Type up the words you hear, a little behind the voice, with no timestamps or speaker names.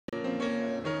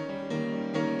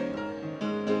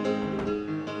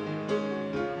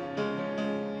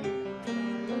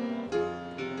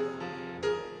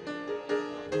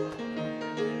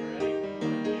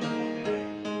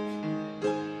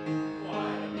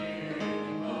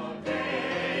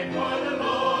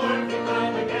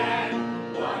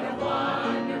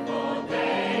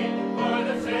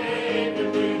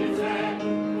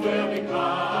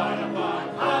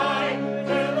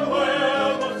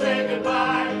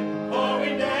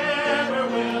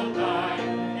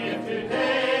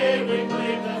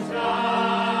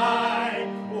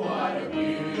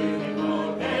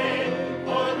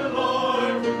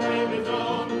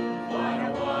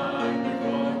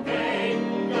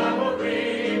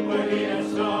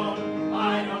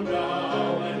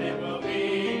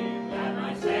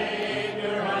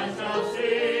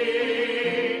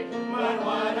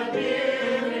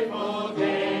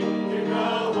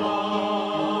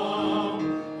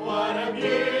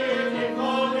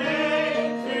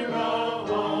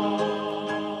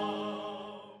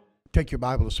Take your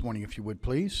Bible this morning, if you would,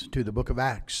 please, to the book of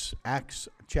Acts. Acts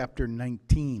chapter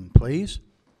 19, please.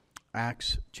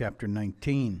 Acts chapter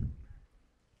 19.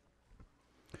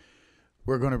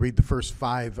 We're going to read the first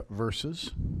 5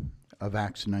 verses of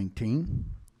Acts 19.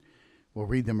 We'll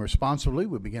read them responsively.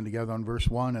 We'll begin together on verse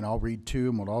 1, and I'll read 2,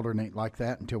 and we'll alternate like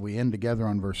that until we end together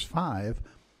on verse 5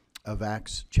 of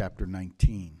Acts chapter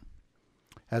 19.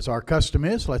 As our custom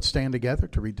is, let's stand together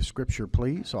to read the scripture,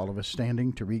 please. All of us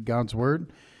standing to read God's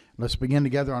word. Let's begin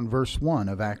together on verse 1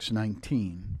 of Acts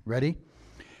 19. Ready?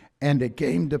 And it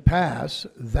came to pass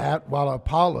that while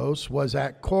Apollos was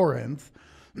at Corinth,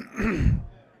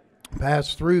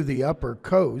 passed through the upper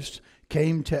coast,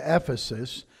 came to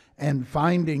Ephesus, and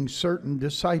finding certain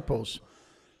disciples,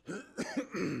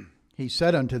 he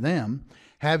said unto them,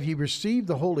 Have ye received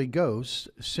the Holy Ghost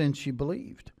since ye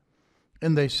believed?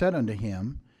 And they said unto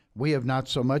him, We have not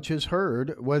so much as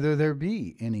heard whether there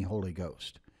be any Holy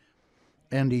Ghost.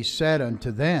 And he said unto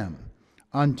them,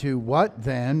 Unto what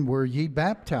then were ye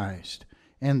baptized?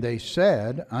 And they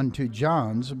said, Unto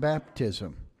John's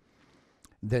baptism.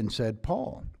 Then said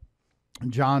Paul,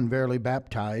 John verily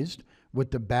baptized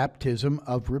with the baptism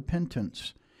of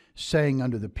repentance, saying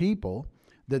unto the people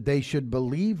that they should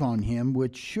believe on him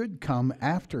which should come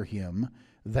after him,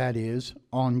 that is,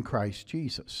 on Christ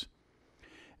Jesus.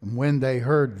 And when they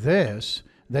heard this,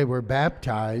 they were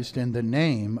baptized in the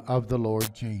name of the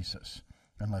Lord Jesus.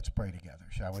 And let's pray together,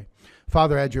 shall we?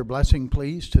 Father, add your blessing,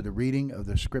 please, to the reading of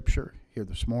the scripture here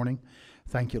this morning.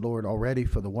 Thank you, Lord, already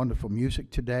for the wonderful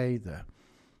music today, the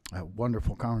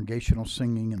wonderful congregational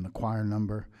singing and the choir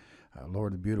number.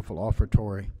 Lord, the beautiful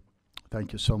offertory.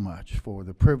 Thank you so much for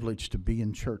the privilege to be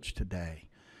in church today.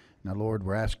 Now, Lord,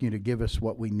 we're asking you to give us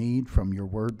what we need from your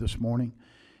word this morning.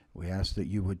 We ask that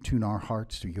you would tune our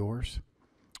hearts to yours.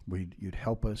 You'd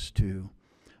help us to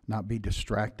not be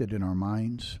distracted in our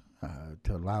minds,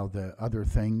 to allow the other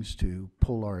things to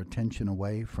pull our attention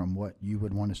away from what you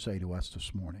would want to say to us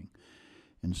this morning.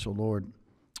 And so, Lord,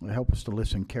 help us to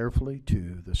listen carefully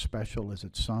to the special as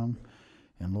it's sung.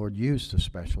 And, Lord, use the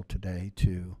special today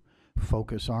to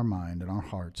focus our mind and our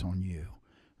hearts on you,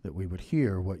 that we would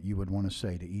hear what you would want to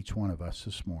say to each one of us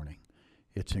this morning.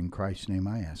 It's in Christ's name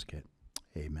I ask it.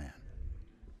 Amen.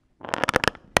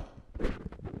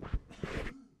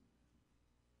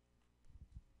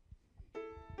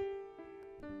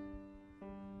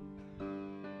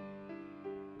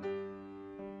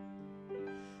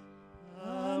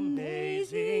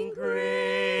 Amazing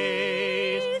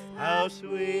grace, how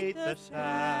sweet the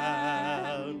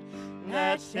sound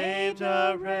that saved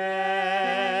a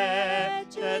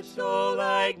wretched soul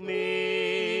like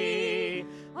me.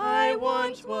 I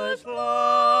once was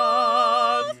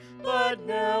lost, but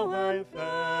now I'm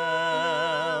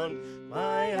found.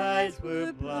 My eyes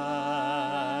were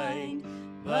blind,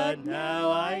 but now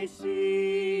I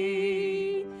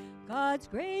see. God's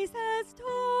grace has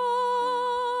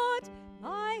taught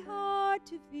my heart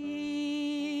to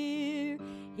fear.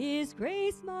 His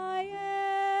grace my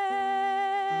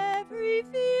every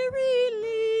fear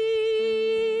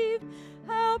relieve.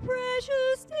 How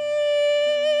precious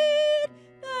did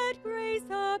that grace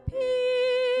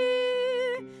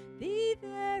appear, the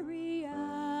very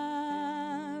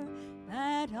hour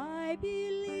that I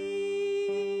believe.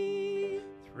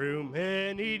 Through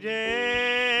many dangers,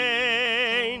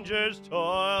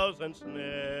 toils, and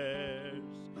snares,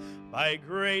 by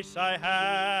grace I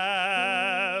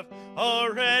have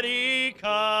already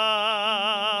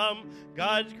come.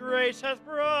 God's grace has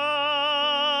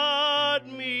brought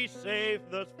me safe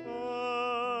thus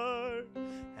far,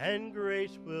 and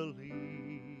grace will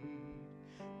lead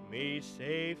me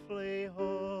safely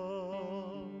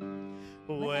home.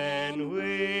 When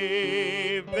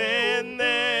we've been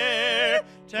there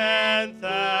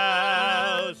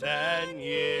 10,000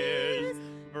 years,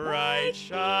 bright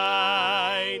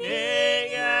shining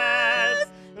as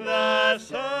the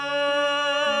sun,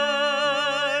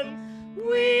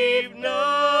 we've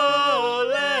no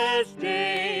less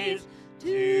days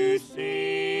to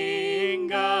sing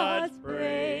God's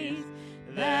praise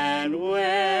than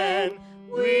when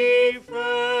we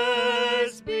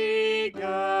first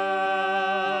begun.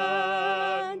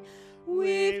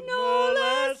 We've no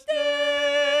less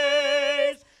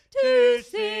days to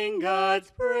sing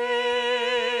God's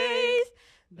praise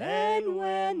than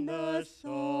when the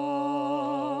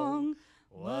song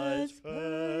was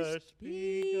first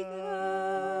begun.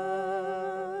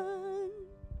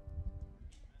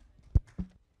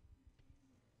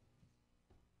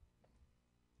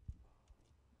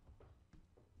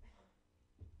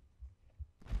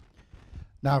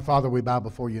 Now, Father, we bow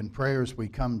before you in prayers. We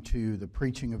come to the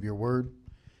preaching of your word.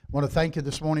 I want to thank you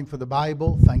this morning for the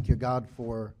Bible. Thank you, God,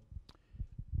 for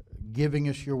giving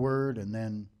us your word and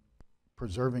then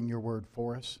preserving your word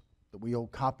for us, that we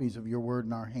hold copies of your word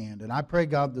in our hand. And I pray,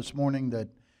 God, this morning that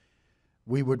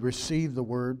we would receive the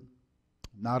word,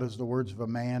 not as the words of a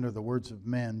man or the words of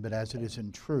men, but as it is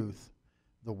in truth,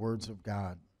 the words of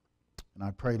God. And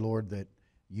I pray, Lord, that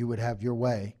you would have your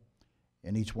way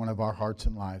in each one of our hearts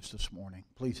and lives this morning.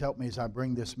 Please help me as I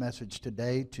bring this message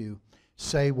today to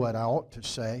say what I ought to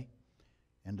say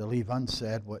and to leave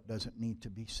unsaid what doesn't need to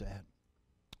be said.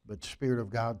 But Spirit of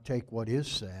God, take what is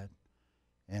said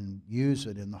and use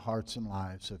it in the hearts and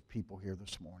lives of people here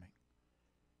this morning.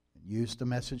 And use the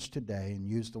message today and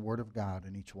use the Word of God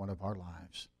in each one of our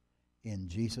lives. In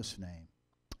Jesus' name,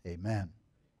 amen.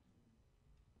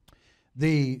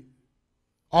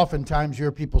 Oftentimes you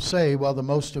hear people say, well, the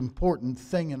most important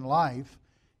thing in life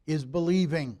is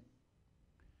believing.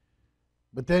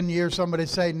 But then you hear somebody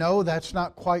say, no, that's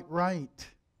not quite right.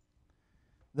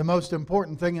 The most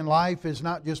important thing in life is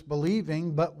not just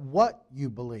believing, but what you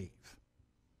believe.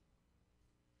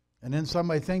 And then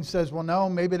somebody says, well, no,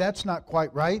 maybe that's not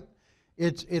quite right.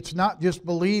 It's not just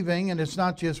believing and it's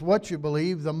not just what you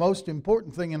believe. The most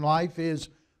important thing in life is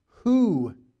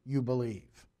who you believe.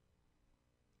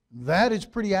 That is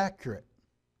pretty accurate.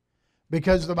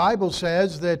 Because the Bible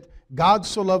says that God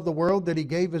so loved the world that He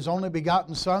gave His only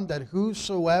begotten Son, that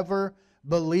whosoever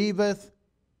believeth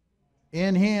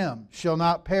in Him shall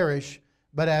not perish,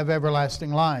 but have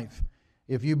everlasting life.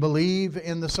 If you believe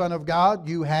in the Son of God,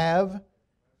 you have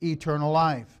eternal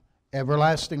life,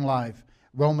 everlasting life.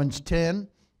 Romans 10,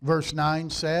 verse 9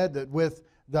 said that with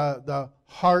the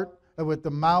heart, with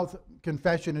the mouth,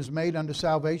 confession is made unto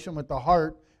salvation. With the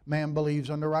heart, man believes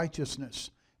unto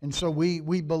righteousness. And so we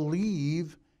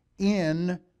believe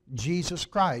in Jesus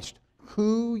Christ.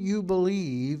 Who you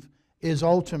believe is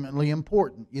ultimately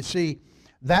important. You see,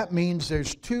 that means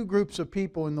there's two groups of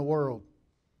people in the world.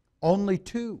 Only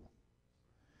two.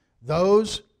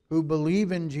 Those who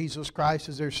believe in Jesus Christ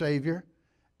as their Savior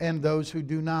and those who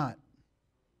do not.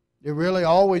 It really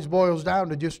always boils down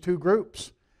to just two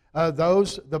groups.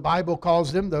 Those, the Bible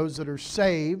calls them those that are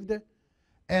saved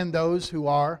and those who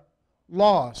are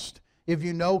lost. If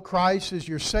you know Christ as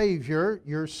your Savior,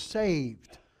 you're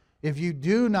saved. If you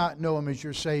do not know Him as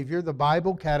your Savior, the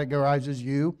Bible categorizes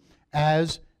you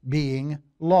as being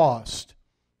lost.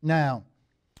 Now,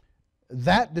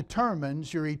 that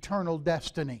determines your eternal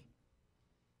destiny.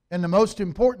 And the most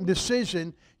important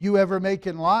decision you ever make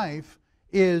in life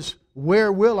is,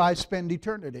 where will I spend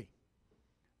eternity?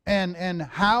 And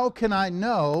how can I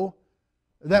know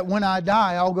that when I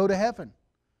die I'll go to heaven?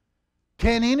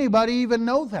 Can anybody even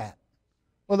know that?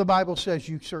 Well, the Bible says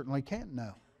you certainly can't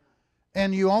know.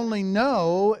 And you only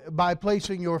know by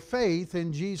placing your faith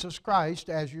in Jesus Christ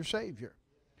as your Savior.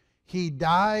 He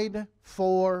died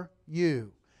for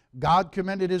you. God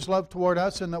commended His love toward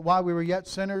us, and that while we were yet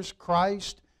sinners,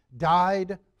 Christ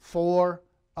died for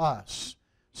us.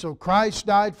 So Christ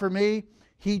died for me.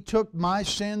 He took my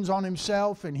sins on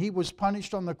Himself and He was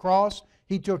punished on the cross.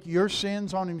 He took your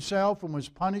sins on Himself and was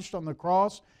punished on the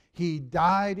cross. He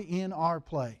died in our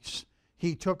place.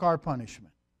 He took our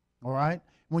punishment. All right?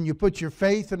 When you put your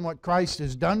faith in what Christ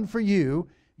has done for you,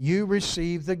 you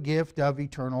receive the gift of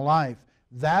eternal life.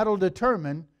 That'll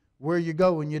determine where you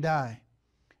go when you die.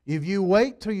 If you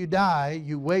wait till you die,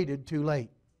 you waited too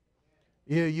late.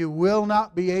 You will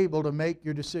not be able to make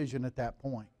your decision at that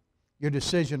point. Your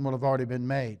decision will have already been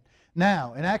made.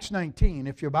 Now, in Acts 19,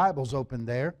 if your Bible's open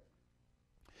there,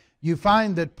 you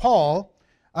find that Paul,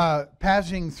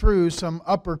 passing through some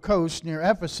upper coast near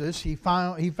Ephesus, he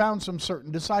found some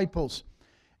certain disciples.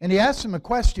 And he asked them a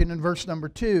question in verse number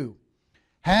 2.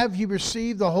 Have ye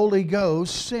received the Holy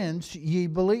Ghost since ye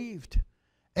believed?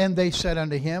 And they said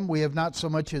unto him, we have not so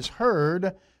much as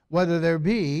heard whether there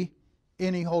be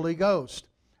any Holy Ghost.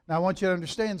 Now I want you to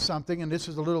understand something, and this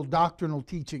is a little doctrinal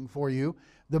teaching for you.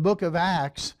 The book of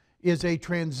Acts is a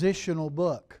transitional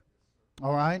book.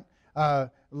 All right?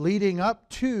 Leading up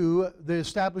to the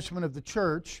establishment of the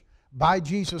church by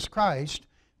Jesus Christ,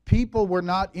 people were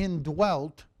not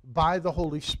indwelt by the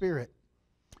Holy Spirit.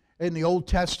 In the Old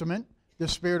Testament, the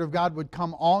Spirit of God would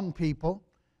come on people,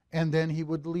 and then He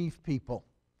would leave people.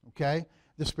 Okay?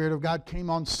 The Spirit of God came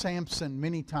on Samson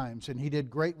many times, and he did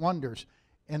great wonders.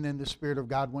 And then the Spirit of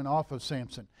God went off of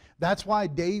Samson. That's why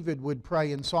David would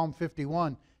pray in Psalm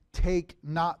 51, take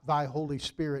not thy Holy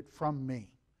Spirit from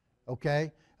me.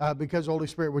 Okay? Because the Holy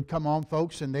Spirit would come on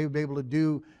folks, and they would be able to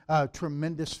do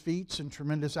tremendous feats and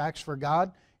tremendous acts for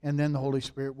God. And then the Holy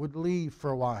Spirit would leave for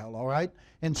a while. All right?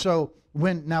 And so,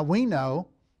 now we know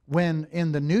when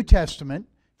in the New Testament,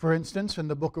 for instance, in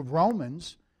the book of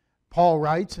Romans, Paul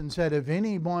writes and said, if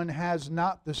anyone has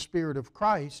not the Spirit of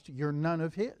Christ, you're none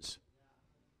of His.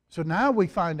 So now we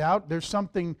find out there's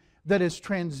something that has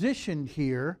transitioned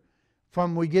here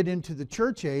from we get into the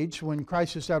church age when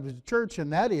Christ established the church,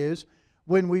 and that is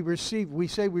when we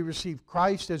say we receive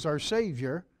Christ as our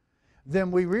Savior,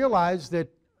 then we realize that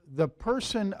the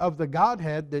person of the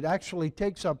Godhead that actually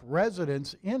takes up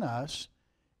residence in us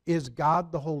is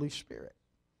God the Holy Spirit.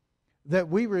 That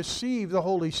we receive the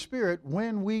Holy Spirit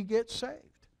when we get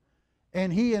saved.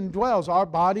 And He indwells. Our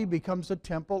body becomes the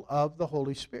temple of the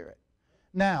Holy Spirit.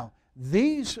 Now,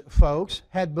 these folks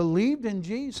had believed in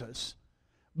Jesus,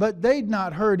 but they'd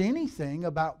not heard anything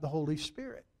about the Holy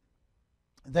Spirit.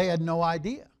 They had no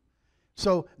idea.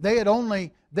 So they had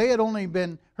only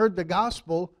heard the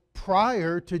gospel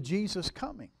prior to Jesus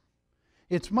coming.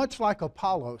 It's much like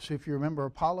Apollos, if you remember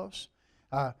Apollos.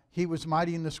 He was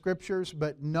mighty in the Scriptures,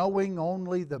 but knowing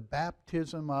only the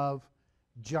baptism of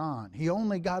John. He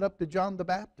only got up to John the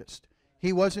Baptist.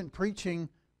 He wasn't preaching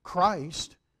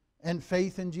Christ and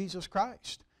faith in Jesus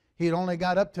Christ. He had only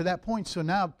got up to that point. So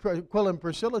now Aquila and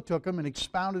Priscilla took him and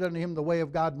expounded unto him the way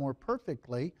of God more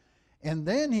perfectly. And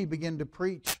then he began to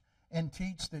preach and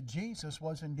teach that Jesus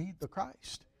was indeed the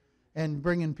Christ, and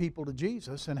bringing people to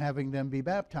Jesus and having them be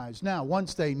baptized. Now,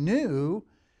 once they knew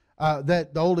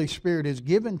that the Holy Spirit is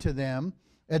given to them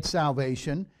at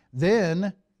salvation,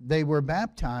 then they were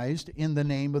baptized in the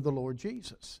name of the Lord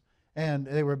Jesus. And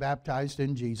they were baptized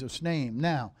in Jesus' name.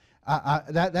 Now,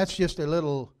 that's just a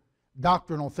little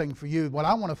doctrinal thing for you. What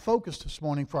I want to focus this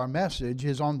morning for our message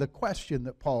is on the question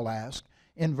that Paul asked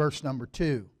in verse number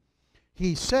 2.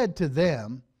 He said to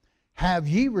them, "Have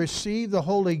ye received the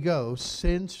Holy Ghost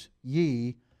since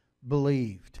ye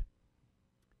believed?"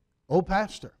 Oh,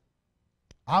 Pastor,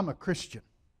 I'm a Christian.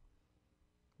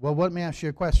 Well, let me ask you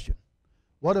a question.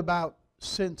 What about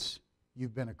since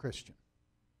you've been a Christian?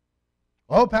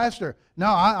 Oh, Pastor, no,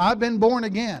 I've been born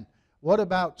again. What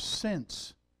about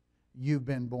since you've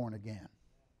been born again?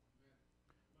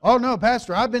 Oh, no,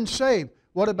 Pastor, I've been saved.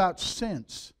 What about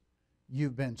since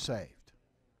you've been saved?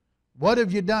 What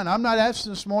have you done? I'm not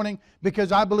asking this morning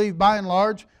because I believe by and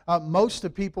large, most of the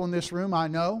people in this room I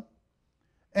know,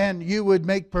 and you would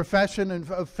make profession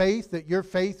of faith that your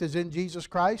faith is in Jesus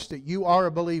Christ, that you are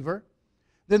a believer.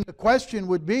 Then the question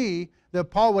would be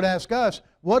that Paul would ask us,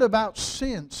 what about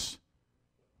since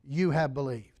you have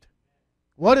believed?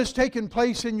 What has taken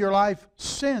place in your life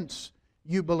since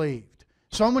you believed?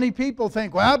 So many people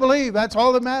think, well, I believe, that's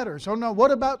all that matters. Oh no,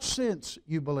 what about since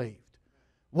you believed?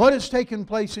 What has taken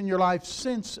place in your life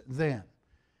since then?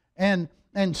 And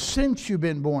since you've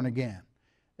been born again?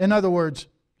 In other words,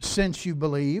 since you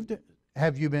believed,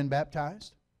 have you been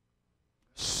baptized?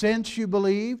 Since you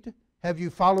believed, have you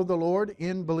followed the Lord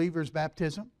in believer's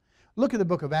baptism? Look at the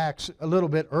book of Acts a little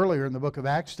bit earlier in the book of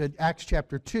Acts, to Acts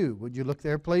chapter 2. Would you look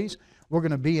there, please? We're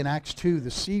going to be in Acts 2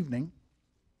 this evening,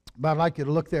 but I'd like you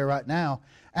to look there right now.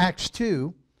 Acts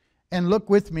 2, and look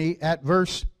with me at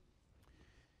verse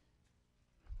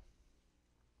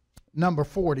number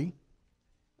 40.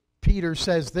 Peter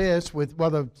says this,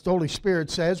 the Holy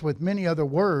Spirit says, with many other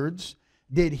words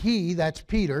did he, that's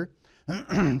Peter,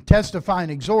 testify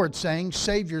and exhort, saying,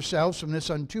 save yourselves from this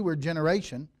untoward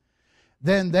generation.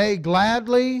 Then they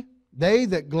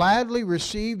that gladly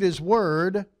received his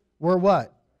word were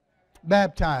what?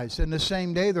 Baptized. And the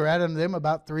same day there added unto them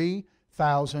about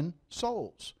 3,000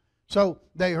 souls. So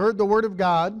they heard the word of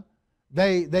God.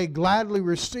 They gladly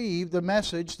received the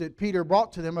message that Peter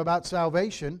brought to them about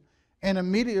salvation. And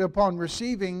immediately upon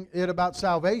receiving it about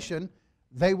salvation,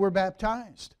 they were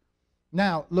baptized.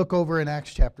 Now, look over in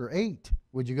Acts chapter 8.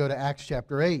 Would you go to Acts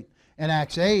chapter 8? In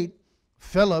Acts 8,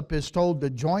 Philip is told to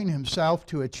join himself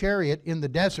to a chariot in the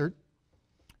desert.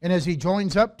 And as he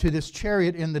joins up to this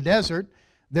chariot in the desert,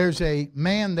 there's a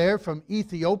man there from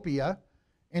Ethiopia,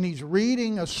 and he's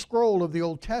reading a scroll of the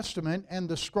Old Testament, and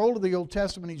the scroll of the Old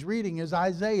Testament he's reading is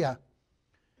Isaiah.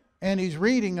 And he's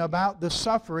reading about the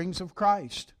sufferings of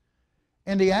Christ.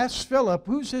 And he asks Philip,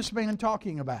 who's this man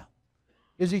talking about?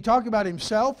 Is he talking about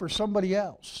himself or somebody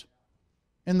else?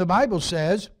 And the Bible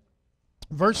says,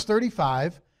 verse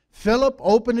 35, Philip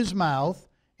opened his mouth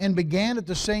and began at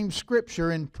the same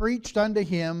scripture and preached unto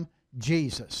him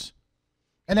Jesus.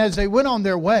 And as they went on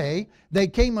their way, they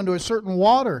came unto a certain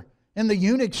water. And the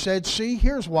eunuch said, see,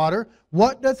 here's water.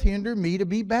 What doth hinder me to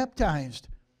be baptized?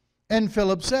 And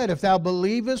Philip said, if thou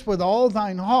believest with all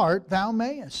thine heart, thou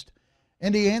mayest.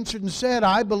 And he answered and said,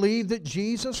 I believe that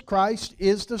Jesus Christ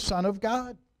is the Son of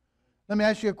God. Let me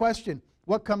ask you a question.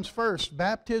 What comes first,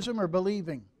 baptism or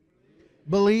believing?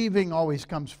 Believing always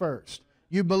comes first.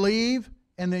 You believe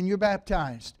and then you're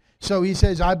baptized. So he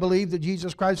says, I believe that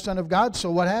Jesus Christ, Son of God. So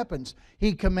what happens?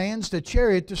 He commands the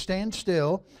chariot to stand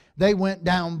still. They went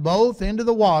down both into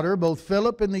the water, both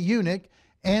Philip and the eunuch,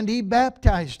 and he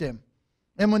baptized him.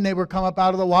 And when they were come up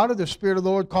out of the water, the Spirit of the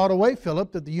Lord called away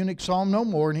Philip, that the eunuch saw him no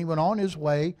more, and he went on his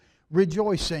way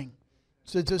rejoicing.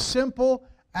 So it's a simple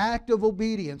act of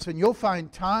obedience. And you'll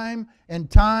find time and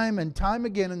time and time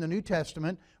again in the New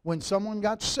Testament, when someone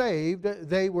got saved,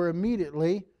 they were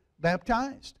immediately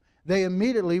baptized. They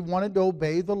immediately wanted to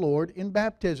obey the Lord in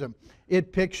baptism.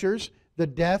 It pictures the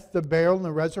death, the burial, and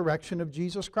the resurrection of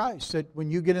Jesus Christ. That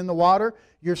when you get in the water,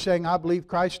 you're saying, I believe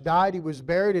Christ died, He was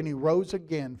buried, and He rose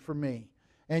again for me.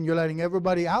 And you're letting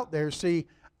everybody out there see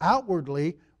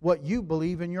outwardly what you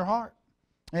believe in your heart.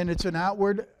 And it's an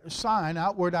outward sign,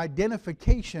 outward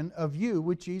identification of you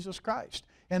with Jesus Christ.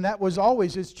 And that was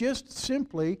always, it's just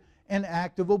simply an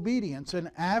act of obedience. And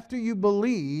after you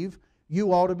believe,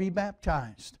 you ought to be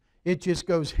baptized. It just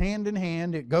goes hand in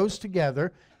hand. It goes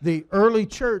together. The early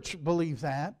church believed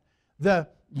that. The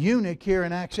eunuch here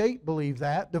in Acts 8 believed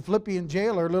that. The Philippian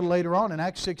jailer a little later on in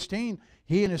Acts 16,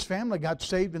 he and his family got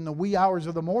saved in the wee hours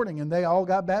of the morning, and they all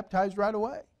got baptized right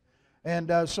away.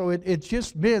 And so it's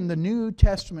just been the New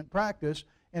Testament practice,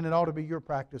 and it ought to be your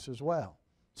practice as well.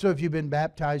 So if you've been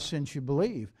baptized since you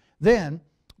believe. Then,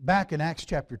 back in Acts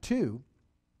chapter 2,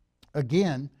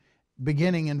 again,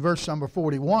 beginning in verse number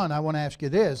 41, I want to ask you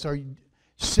this.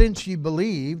 Since you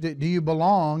believed, do you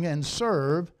belong and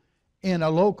serve in a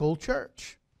local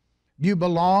church? Do you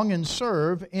belong and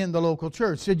serve in the local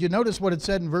church? Did you notice what it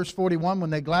said in verse 41? When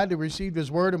they gladly received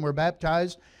His word and were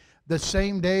baptized, the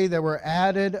same day there were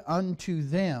added unto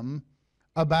them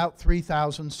about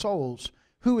 3,000 souls.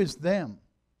 Who is them?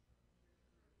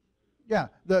 Yeah,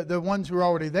 the ones who were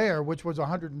already there, which was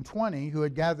 120 who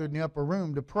had gathered in the upper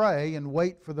room to pray and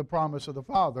wait for the promise of the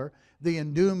Father, the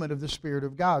endowment of the Spirit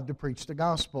of God to preach the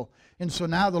gospel. And so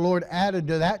now the Lord added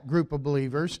to that group of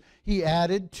believers, He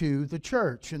added to the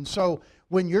church. And so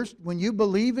when you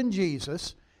believe in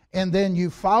Jesus and then you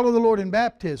follow the Lord in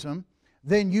baptism,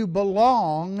 then you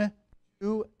belong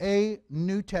to a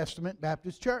New Testament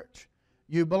Baptist church.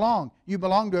 You belong. You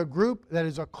belong to a group that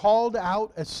is a called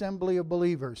out assembly of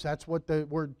believers. That's what the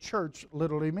word church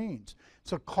literally means.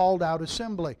 It's a called out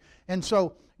assembly. And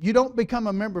so you don't become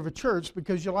a member of a church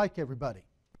because you like everybody.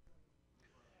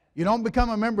 You don't become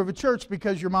a member of a church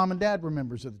because your mom and dad were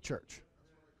members of the church.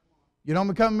 You don't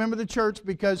become a member of the church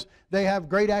because they have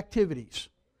great activities.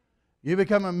 You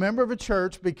become a member of a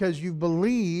church because you've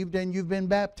believed and you've been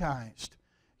baptized.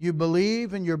 You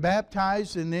believe and you're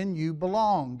baptized, and then you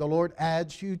belong. The Lord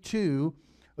adds you to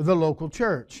the local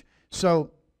church.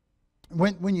 So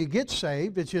when you get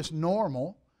saved, it's just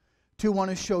normal to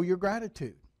want to show your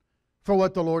gratitude for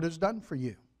what the Lord has done for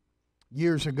you.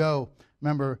 Years ago,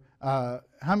 remember, how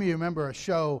many of you remember a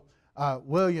show,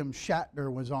 William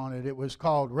Shatner was on it. It was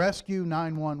called Rescue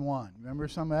 911. Remember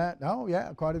some of that? Oh,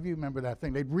 yeah, quite a few remember that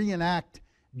thing. They'd reenact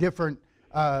different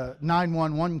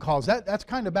 911 calls. That's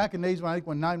kind of back in the days when I think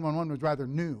when 911 was rather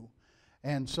new.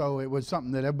 And so it was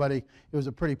something that it was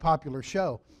a pretty popular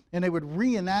show. And they would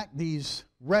reenact these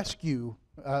rescue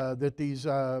that these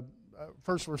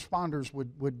first responders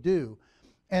would do.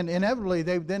 And inevitably,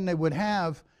 they would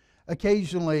have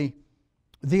occasionally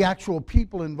the actual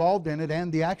people involved in it and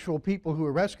the actual people who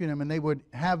were rescuing them, and they would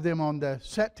have them on the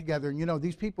set together. And, you know,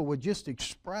 these people would just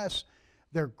express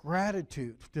their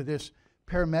gratitude to this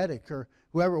paramedic or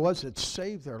whoever it was that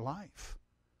saved their life.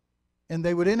 And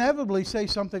they would inevitably say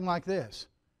something like this: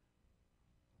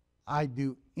 I'd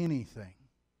do anything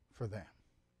for them.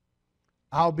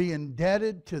 I'll be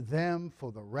indebted to them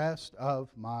for the rest of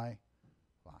my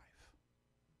life.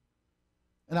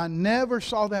 And I never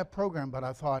saw that program, but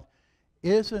I thought,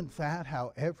 isn't that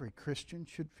how every Christian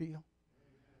should feel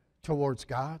towards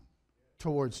God,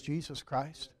 towards Jesus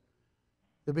Christ?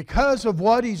 That because of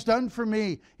what He's done for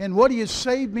me and what He has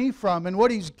saved me from and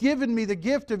what He's given me the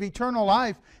gift of eternal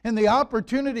life and the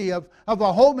opportunity of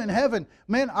a home in heaven,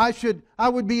 man, I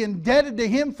would be indebted to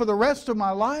Him for the rest of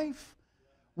my life.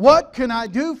 What can I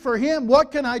do for Him?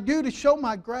 What can I do to show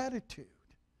my gratitude?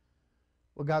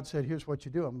 Well, God said, here's what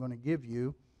you do. I'm going to give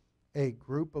you a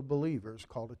group of believers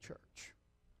called a church.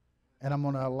 And I'm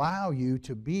going to allow you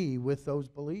to be with those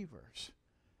believers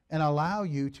and allow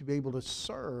you to be able to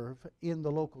serve in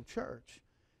the local church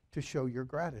to show your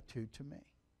gratitude to me.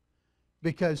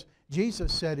 Because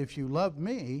Jesus said, if you love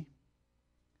me,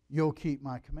 you'll keep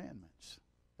my commandments.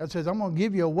 That says, I'm going to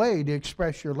give you a way to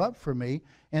express your love for me,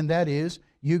 and that is,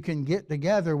 you can get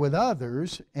together with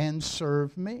others and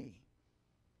serve me.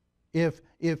 If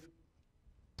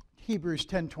Hebrews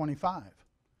 10:25,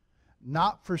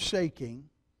 not forsaking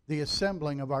the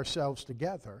assembling of ourselves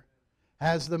together,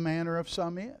 as the manner of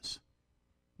some is.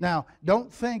 Now,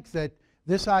 don't think that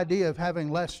this idea of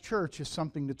having less church is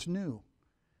something that's new.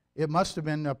 It must have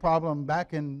been a problem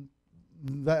back in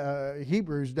the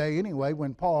Hebrews' day anyway,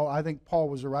 when I think Paul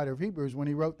was the writer of Hebrews, when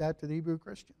he wrote that to the Hebrew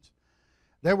Christians.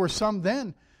 There were some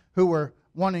then who were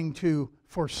wanting to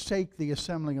forsake the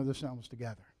assembling of themselves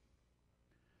together.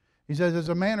 He says, as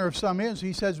a manner of some is,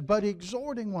 he says, but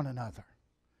exhorting one another.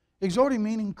 Exhorting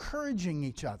means encouraging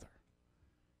each other.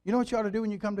 You know what you ought to do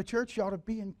when you come to church? You ought to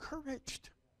be encouraged.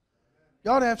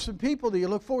 You ought to have some people that you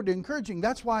look forward to encouraging.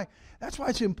 That's why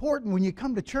it's important when you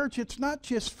come to church. It's not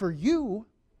just for you,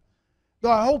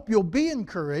 though I hope you'll be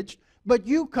encouraged, but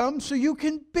you come so you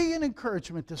can be an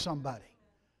encouragement to somebody.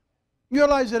 You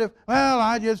realize that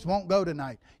I just won't go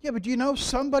tonight. Yeah, but you know,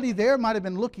 somebody there might have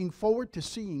been looking forward to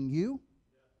seeing you.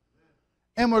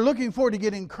 And we're looking forward to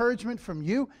get encouragement from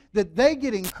you, that they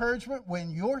get encouragement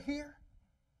when you're here.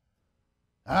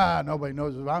 Nobody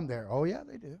knows if I'm there. Oh, yeah,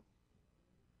 they do.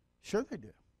 Sure they do.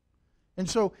 And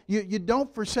so you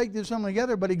don't forsake this assembling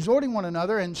together, but exhorting one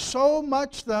another, and so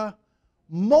much the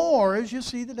more as you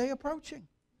see the day approaching.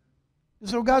 And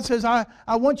so God says, I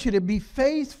want you to be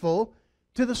faithful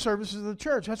to the services of the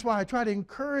church. That's why I try to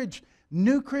encourage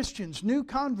new Christians, new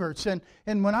converts. And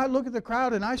when I look at the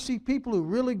crowd and I see people who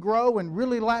really grow and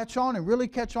really latch on and really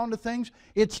catch on to things,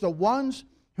 it's the ones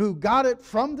who got it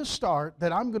from the start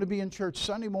that I'm going to be in church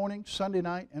Sunday morning, Sunday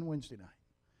night, and Wednesday night.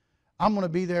 I'm going to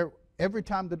be there every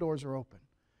time the doors are open.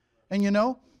 And you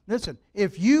know, listen,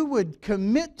 if you would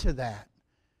commit to that,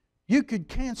 you could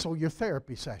cancel your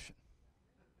therapy session.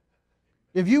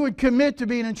 If you would commit to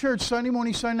being in church Sunday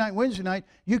morning, Sunday night, Wednesday night,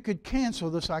 you could cancel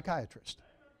the psychiatrist.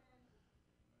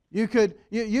 You could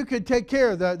take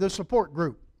care of the support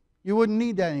group. You wouldn't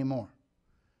need that anymore.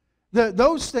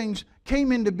 Those things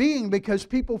came into being because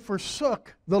people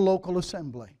forsook the local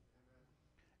assembly.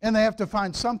 And they have to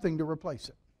find something to replace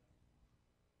it.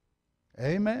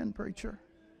 Amen, preacher.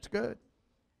 It's good.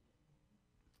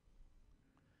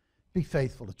 Be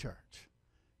faithful to church.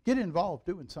 Get involved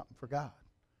doing something for God.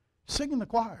 Sing in the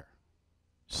choir.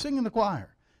 Sing in the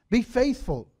choir. Be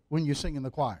faithful when you sing in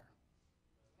the choir.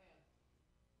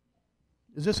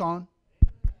 Is this on?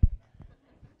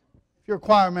 If you're a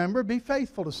choir member, be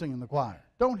faithful to sing in the choir.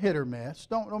 Don't hit or miss.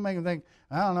 Don't make them think,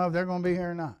 I don't know if they're going to be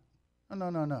here or not.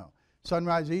 No.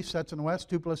 Sunrise east, sets in the west,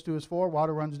 2 + 2 is 4,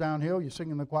 water runs downhill, you sing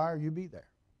in the choir, you be there.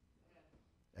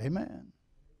 Amen.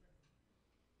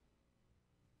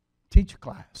 Teach a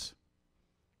class.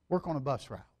 Work on a bus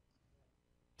route.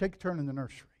 Take a turn in the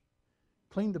nursery.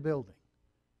 Clean the building.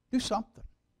 Do something.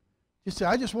 You say,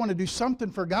 I just want to do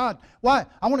something for God. Why?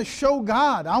 I want to show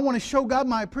God. I want to show God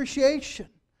my appreciation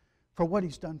for what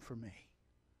He's done for me.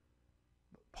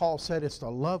 Paul said it's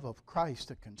the love of Christ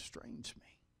that constrains me.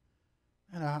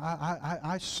 And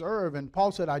I serve. And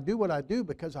Paul said, I do what I do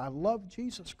because I love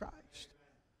Jesus Christ.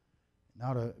 It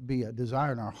ought to be a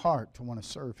desire in our heart to want to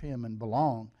serve Him and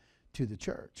belong to the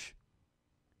church.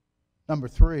 Number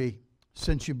 3,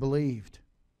 since you believed,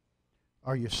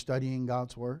 are you studying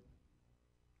God's Word?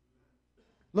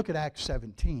 Look at Acts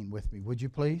 17 with me, would you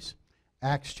please?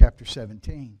 Acts chapter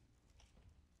 17.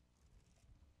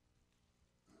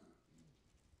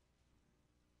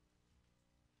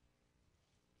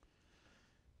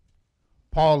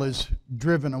 Paul is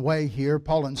driven away here.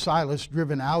 Paul and Silas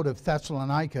driven out of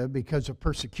Thessalonica because of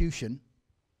persecution.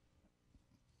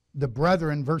 The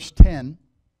brethren, verse 10,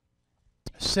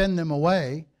 send them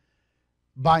away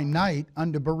by night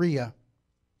unto Berea,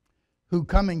 who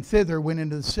coming thither went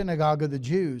into the synagogue of the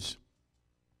Jews.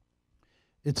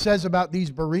 It says about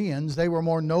these Bereans, they were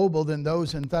more noble than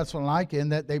those in Thessalonica in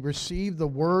that they received the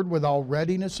word with all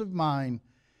readiness of mind,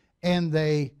 and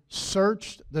they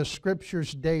searched the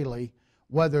Scriptures daily,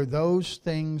 whether those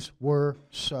things were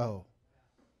so.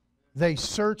 They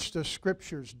searched the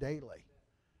Scriptures daily.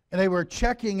 And they were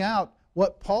checking out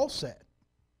what Paul said.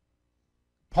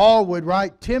 Paul would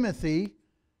write Timothy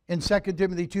in 2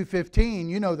 Timothy 2:15,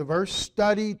 you know the verse,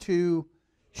 study to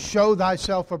show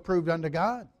thyself approved unto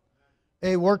God.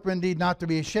 A workman need not to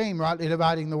be ashamed, rightly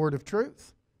dividing the word of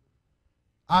truth.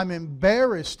 I'm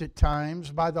embarrassed at times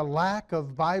by the lack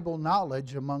of Bible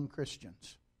knowledge among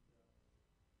Christians.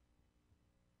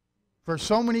 For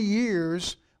so many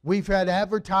years, we've had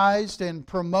advertised and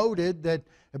promoted that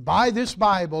buy this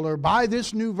Bible or buy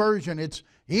this new version. It's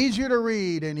easier to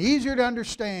read and easier to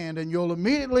understand, and you'll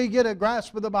immediately get a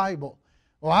grasp of the Bible.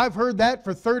 Well, I've heard that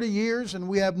for 30 years, and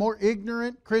we have more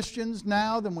ignorant Christians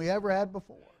now than we ever had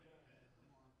before.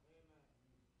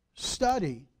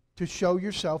 Study to show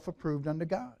yourself approved unto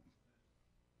God.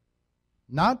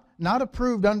 Not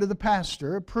approved unto the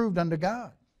pastor, approved unto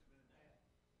God.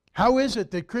 How is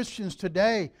it that Christians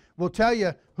today will tell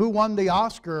you who won the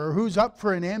Oscar or who's up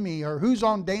for an Emmy or who's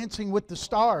on Dancing with the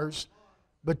Stars,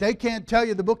 but they can't tell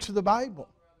you the books of the Bible?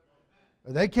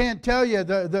 Or they can't tell you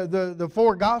the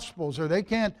four Gospels, or they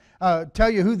can't tell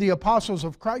you who the apostles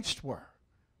of Christ were.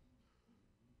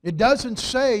 It doesn't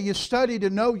say you study to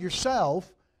know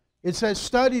yourself. It says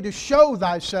study to show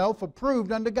thyself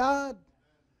approved unto God.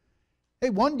 Hey,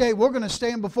 one day we're going to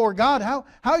stand before God. How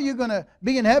are you going to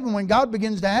be in heaven when God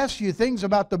begins to ask you things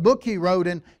about the book He wrote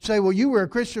and say, well, you were a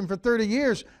Christian for 30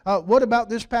 years. What about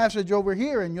this passage over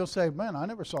here? And you'll say, man, I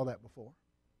never saw that before.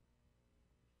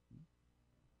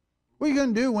 What are you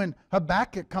going to do when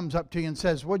Habakkuk comes up to you and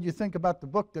says, what do you think about the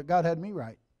book that God had me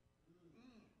write?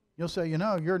 You'll say, you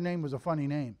know, your name was a funny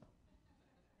name.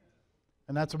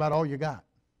 And that's about all you got.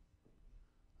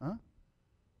 Huh?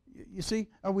 You see,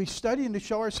 are we studying to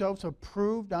show ourselves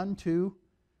approved unto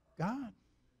God?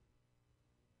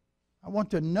 I want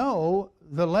to know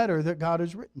the letter that God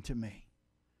has written to me.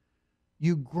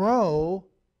 You grow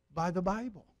by the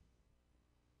Bible.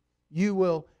 You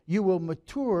will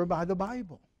mature by the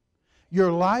Bible.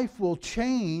 Your life will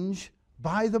change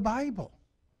by the Bible.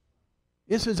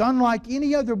 This is unlike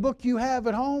any other book you have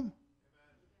at home.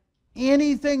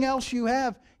 Anything else you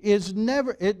have is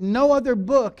never, no other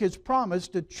book is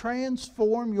promised to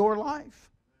transform your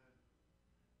life.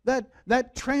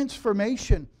 That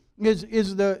transformation is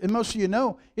and most of you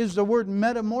know, is the word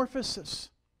metamorphosis.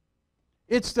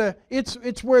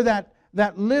 It's where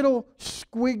that little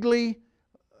squiggly,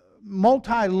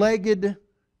 multi-legged,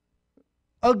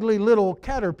 ugly little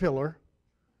caterpillar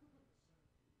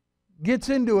gets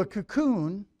into a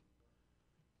cocoon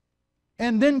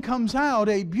and then comes out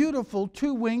a beautiful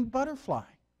two-winged butterfly.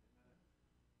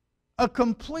 A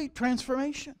complete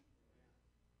transformation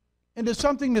into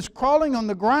something that's crawling on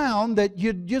the ground that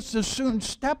you'd just as soon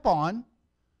step on,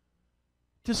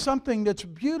 to something that's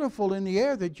beautiful in the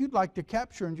air that you'd like to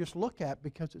capture and just look at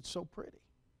because it's so pretty.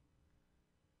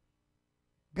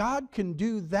 God can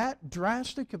do that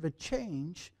drastic of a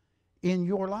change in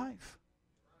your life.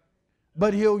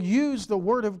 But He'll use the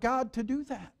Word of God to do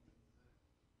that.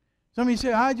 Some of you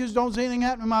say, I just don't see anything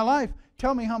happen in my life.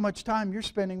 Tell me how much time you're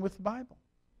spending with the Bible.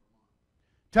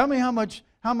 Tell me how much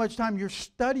time you're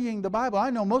studying the Bible. I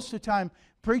know most of the time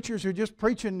preachers are just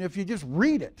preaching if you just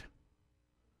read it.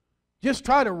 Just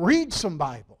try to read some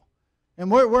Bible.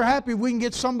 And we're happy if we can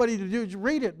get somebody to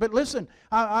read it. But listen,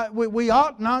 we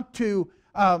ought not to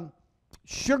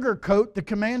sugarcoat the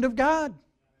command of God.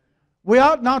 We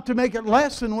ought not to make it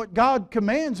less than what God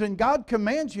commands. And God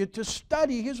commands you to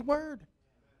study His Word.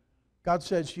 God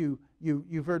says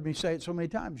you've heard me say it so many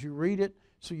times. You read it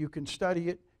so you can study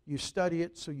it. You study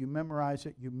it so you memorize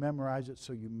it. You memorize it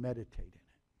so you meditate in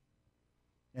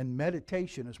it. And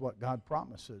meditation is what God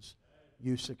promises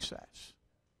you success.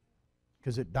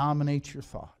 Because it dominates your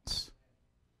thoughts.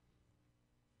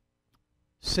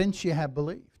 Since you have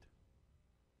believed.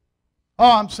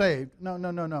 Oh, I'm saved. No.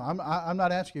 I'm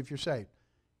not asking you if you're saved.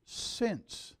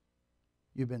 Since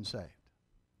you've been saved.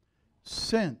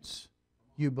 Since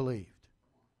you believed.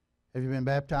 Have you been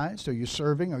baptized? Are you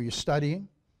serving? Are you studying?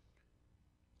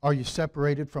 Are you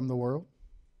separated from the world?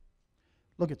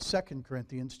 Look at 2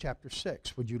 Corinthians chapter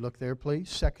 6. Would you look there,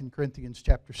 please? 2 Corinthians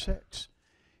chapter 6.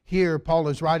 Here, Paul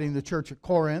is writing to the church at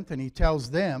Corinth, and he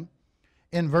tells them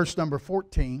in verse number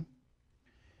 14,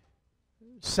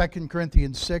 2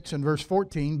 Corinthians 6 and verse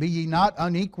 14, be ye not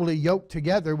unequally yoked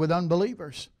together with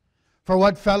unbelievers. For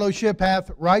what fellowship hath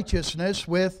righteousness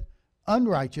with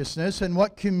unrighteousness, and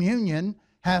what communion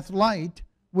hath light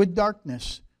with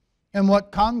darkness? And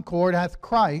what concord hath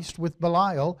Christ with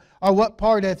Belial? Or what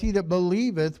part hath he that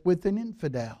believeth with an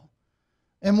infidel?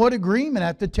 And what agreement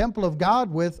hath the temple of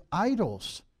God with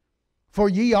idols? For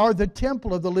ye are the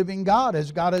temple of the living God.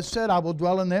 As God has said, I will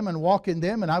dwell in them and walk in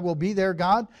them, and I will be their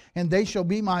God, and they shall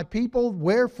be my people.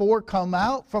 Wherefore come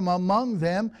out from among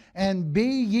them, and be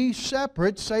ye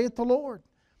separate, saith the Lord.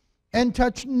 And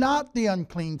touch not the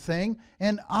unclean thing,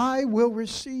 and I will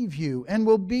receive you, and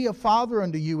will be a father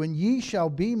unto you, and ye shall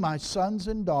be my sons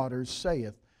and daughters,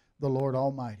 saith the Lord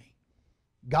Almighty.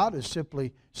 God is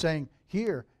simply saying,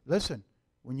 here, listen,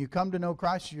 when you come to know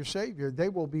Christ as your Savior, there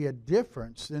will be a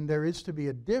difference, and there is to be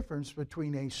a difference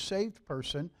between a saved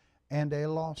person and a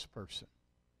lost person.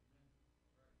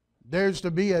 There's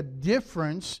to be a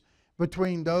difference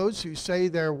between those who say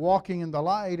they're walking in the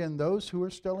light and those who are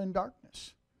still in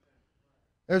darkness.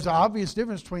 There's an obvious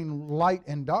difference between light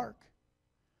and dark.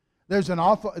 There's an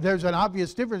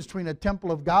obvious difference between a temple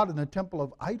of God and a temple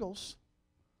of idols.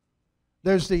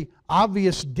 There's the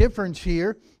obvious difference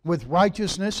here with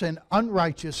righteousness and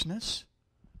unrighteousness,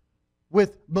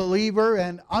 with believer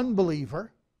and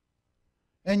unbeliever.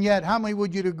 And yet, how many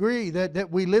would you agree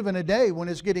that we live in a day when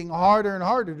it's getting harder and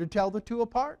harder to tell the two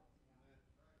apart?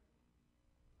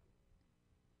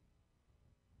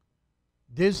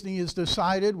 Disney has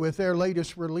decided with their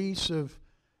latest release of,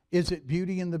 is it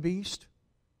Beauty and the Beast,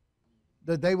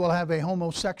 that they will have a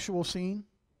homosexual scene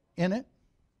in it.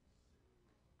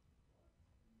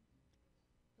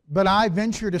 But I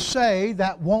venture to say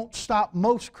that won't stop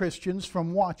most Christians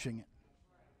from watching it.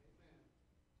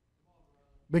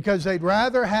 Because they'd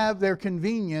rather have their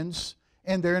convenience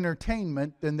and their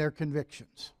entertainment than their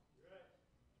convictions.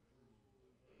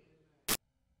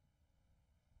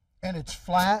 And it's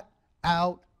flat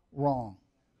out wrong.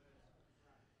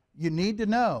 You need to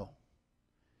know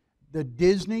the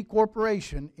Disney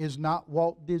Corporation is not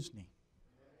Walt Disney.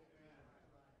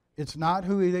 It's not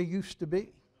who they used to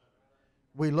be.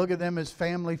 We look at them as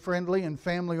family friendly and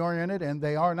family oriented, and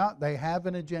they are not. They have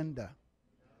an agenda.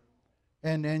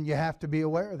 And you have to be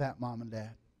aware of that, Mom and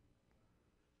Dad.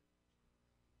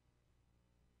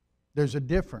 There's a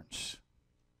difference.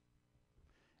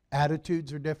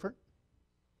 Attitudes are different.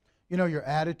 You know, your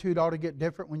attitude ought to get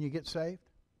different when you get saved.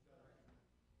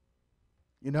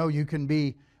 You know, you can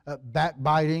be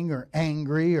backbiting or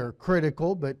angry or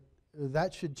critical, but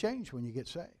that should change when you get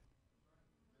saved.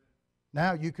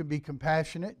 Now you can be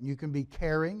compassionate, and you can be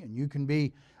caring, and you can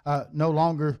be no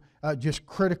longer just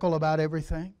critical about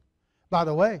everything. By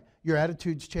the way, your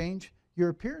attitudes change, your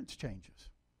appearance changes.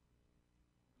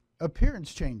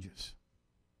 Appearance changes.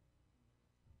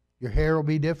 Your hair will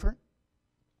be different.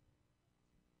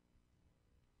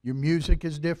 Your music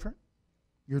is different.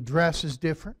 Your dress is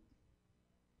different.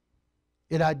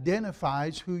 It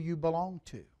identifies who you belong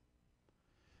to.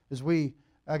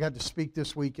 I got to speak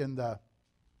this week in the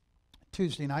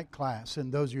Tuesday night class, and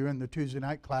those of you in the Tuesday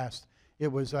night class, it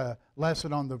was a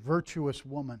lesson on the virtuous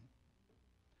woman.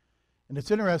 And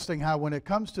it's interesting how when it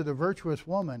comes to the virtuous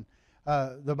woman,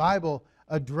 the Bible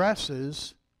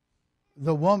addresses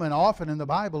the woman, often in the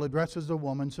Bible addresses the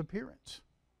woman's appearance.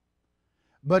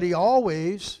 But he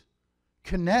always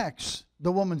connects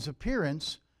the woman's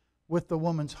appearance with the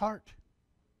woman's heart.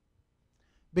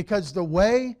 Because the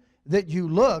way that you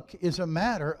look is a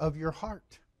matter of your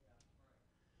heart.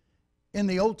 In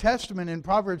the Old Testament, in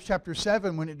Proverbs chapter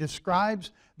 7, when it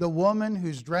describes the woman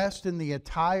who's dressed in the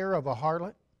attire of a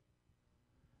harlot,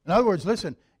 in other words,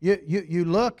 listen, you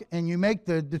look and you make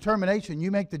the determination,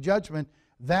 you make the judgment,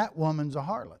 that woman's a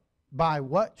harlot by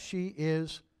what she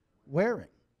is wearing.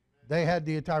 They had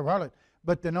the attire of a harlot.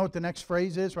 But you know what the next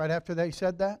phrase is right after they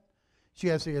said that? She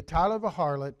has the attire of a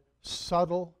harlot,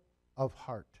 subtle of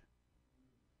heart.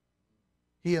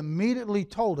 He immediately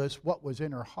told us what was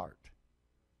in her heart.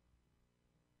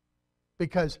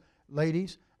 Because,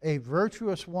 ladies, a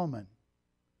virtuous woman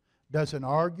doesn't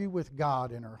argue with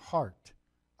God in her heart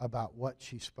about what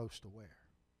she's supposed to wear,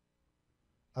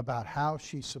 about how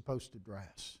she's supposed to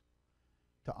dress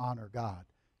to honor God.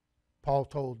 Paul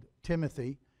told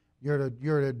Timothy, you're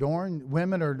to adorn,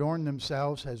 women are adorn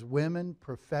themselves as women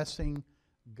professing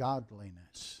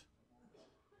godliness.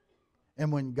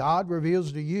 And when God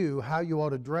reveals to you how you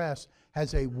ought to dress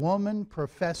as a woman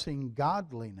professing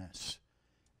godliness,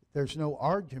 there's no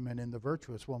argument in the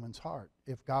virtuous woman's heart.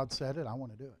 If God said it, I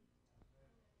want to do it.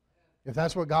 If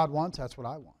that's what God wants, that's what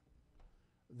I want.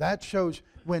 That shows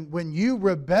when you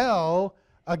rebel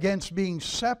against being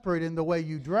separate in the way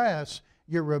you dress,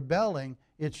 you're rebelling.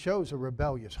 It shows a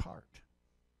rebellious heart.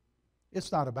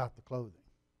 It's not about the clothing.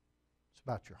 It's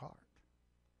about your heart.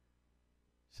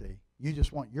 See, you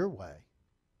just want your way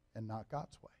and not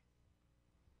God's way.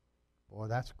 Boy,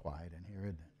 that's quiet in here,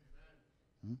 isn't it?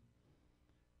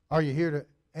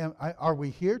 Are we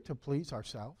here to please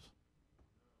ourselves?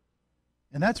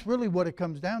 And that's really what it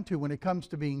comes down to when it comes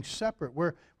to being separate.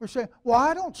 We're saying, well,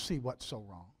 I don't see what's so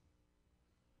wrong.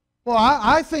 Well,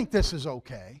 I think this is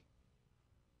okay.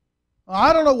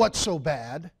 I don't know what's so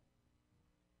bad.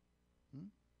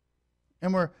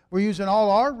 And we're using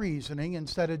all our reasoning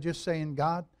instead of just saying,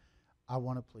 God, I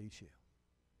want to please you.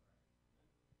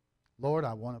 Lord,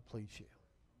 I want to please you.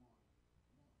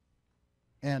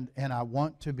 And I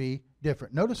want to be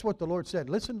different. Notice what the Lord said.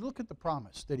 Listen, look at the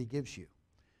promise that He gives you.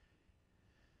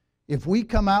 If we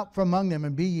come out from among them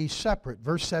and be ye separate,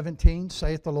 verse 17,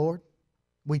 saith the Lord,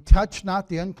 we touch not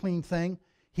the unclean thing.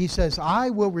 He says, I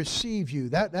will receive you.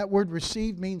 That word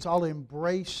receive means I'll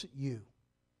embrace you.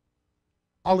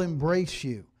 I'll embrace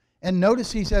you. And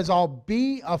notice He says, I'll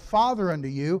be a father unto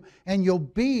you, and you'll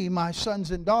be my sons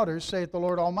and daughters, saith the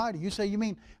Lord Almighty. You say, you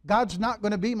mean God's not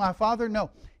going to be my father? No.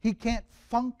 He can't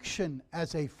function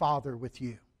as a father with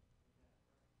you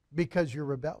because you're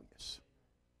rebellious.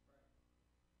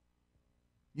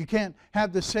 You can't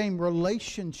have the same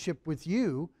relationship with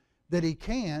you that He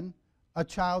can a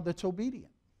child that's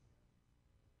obedient.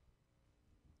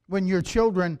 When your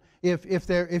children, if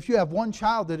you have one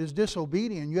child that is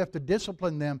disobedient, you have to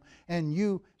discipline them and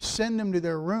you send them to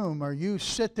their room or you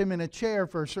sit them in a chair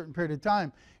for a certain period of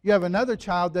time. You have another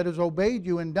child that has obeyed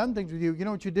you and done things with you. You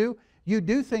know what you do? You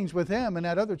do things with them and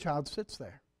that other child sits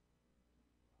there.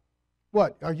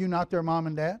 What? Are you not their mom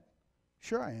and dad?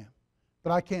 Sure I am.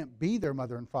 But I can't be their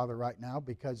mother and father right now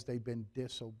because they've been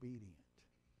disobedient.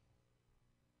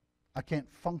 I can't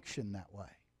function that way.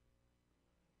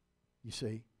 You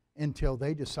see? Until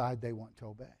they decide they want to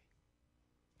obey.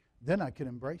 Then I can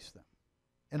embrace them.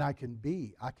 And I can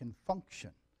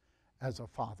function as a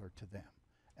father to them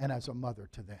and as a mother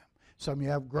to them. Some of you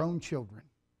have grown children.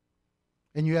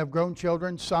 And you have grown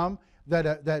children, some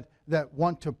that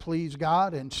want to please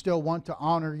God and still want to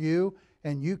honor you.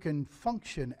 And you can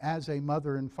function as a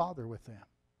mother and father with them.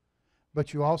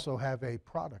 But you also have a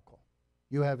prodigal.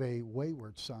 You have a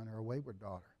wayward son or a wayward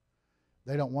daughter.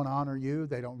 They don't want to honor you.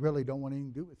 They really don't want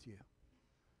anything to do with you.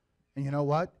 And you know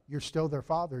what? You're still their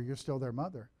father. You're still their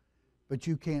mother. But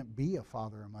you can't be a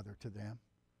father or mother to them.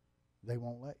 They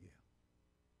won't let you.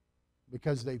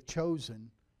 Because they've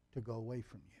chosen to go away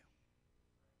from you.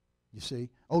 You see?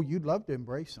 Oh, you'd love to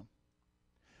embrace them.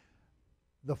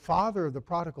 The father of the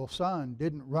prodigal son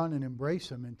didn't run and embrace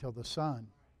him until the son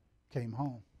came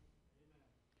home.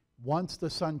 Once the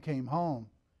son came home,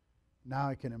 now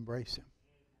I can embrace him.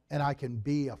 And I can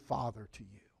be a father to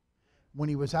you. When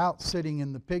he was out sitting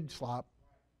in the pig slop,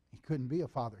 he couldn't be a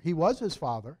father. He was his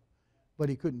father, but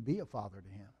he couldn't be a father to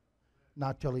him.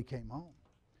 Not till he came home.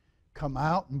 Come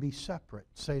out and be separate,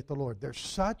 saith the Lord.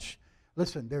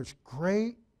 There's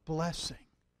great blessing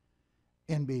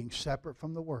in being separate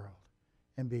from the world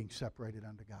and being separated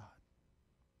unto God.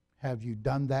 Have you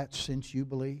done that since you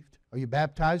believed? Are you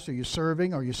baptized? Are you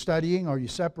serving? Are you studying? Are you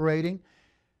separating?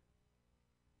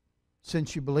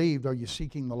 Since you believed, are you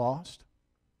seeking the lost?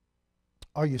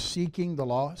 Are you seeking the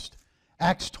lost?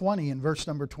 Acts 20 and verse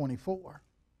number 24.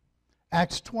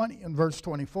 Acts 20 and verse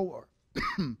 24.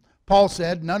 Paul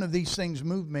said, none of these things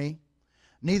move me,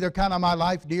 neither count I my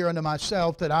life dear unto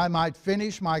myself, that I might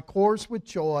finish my course with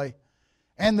joy,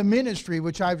 and the ministry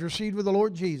which I have received with the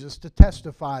Lord Jesus, to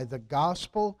testify the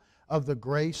gospel of the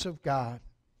grace of God.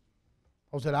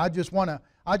 Paul said, I just want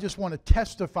to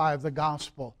testify of the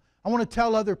gospel. I want to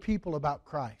tell other people about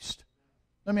Christ.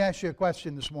 Let me ask you a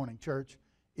question this morning, church.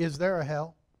 Is there a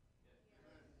hell?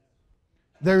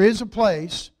 There is a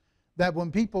place that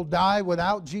when people die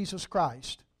without Jesus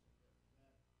Christ,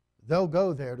 they'll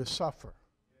go there to suffer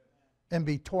and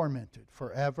be tormented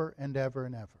forever and ever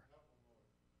and ever.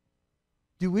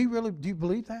 Do you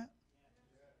believe that?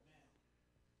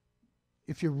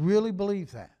 If you really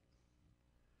believe that,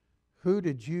 who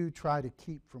did you try to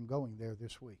keep from going there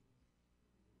this week?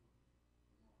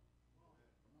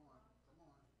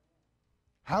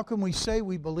 How can we say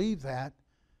we believe that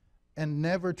and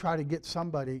never try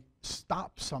to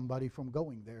stop somebody from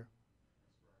going there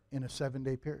in a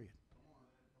 7-day period?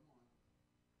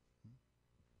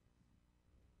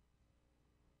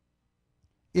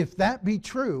 If that be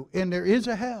true, and there is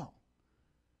a hell,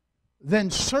 then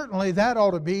certainly that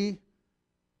ought to be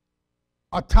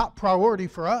a top priority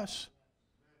for us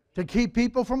to keep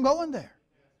people from going there.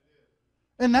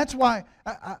 And that's why,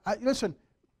 listen,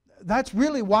 that's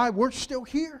really why we're still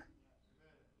here.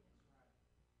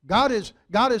 God is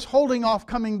holding off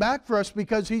coming back for us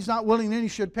because He's not willing that any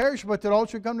should perish, but that all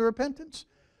should come to repentance.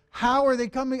 How are they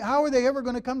ever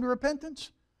going to come to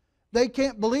repentance? They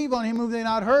can't believe on Him whom they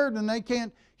not heard, and they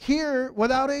can't hear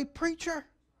without a preacher.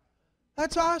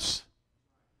 That's us.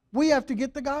 We have to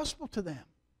get the gospel to them.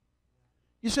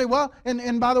 You say, well,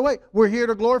 and by the way, we're here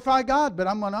to glorify God, but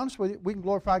I'm going to be honest with you, we can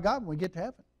glorify God when we get to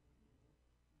heaven.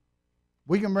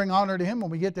 We can bring honor to Him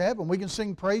when we get to heaven. We can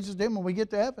sing praises to Him when we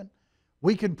get to heaven.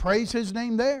 We can praise His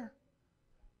name there.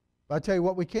 But I tell you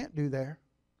what we can't do there.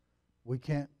 We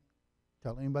can't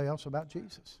tell anybody else about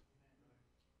Jesus.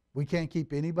 We can't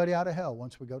keep anybody out of hell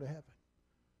once we go to heaven.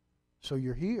 So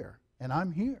you're here, and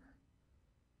I'm here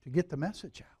to get the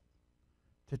message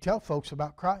out, to tell folks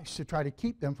about Christ, to try to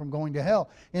keep them from going to hell.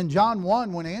 In John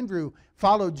 1, when Andrew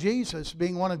followed Jesus,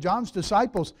 being one of John's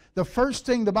disciples, the first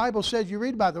thing the Bible says you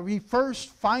read about, he first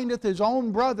findeth his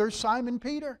own brother, Simon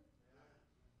Peter.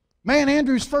 Man,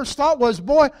 Andrew's first thought was,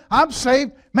 boy, I'm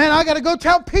saved. Man, I got to go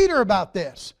tell Peter about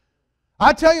this.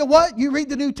 I tell you what, you read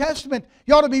the New Testament,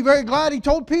 you ought to be very glad he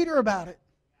told Peter about it.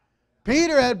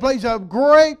 Peter plays a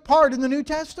great part in the New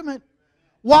Testament.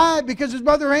 Why? Because his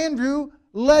brother Andrew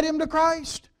led him to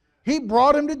Christ. He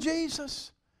brought him to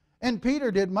Jesus. And Peter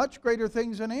did much greater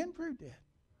things than Andrew did.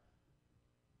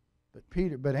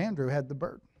 But Andrew had the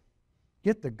burden.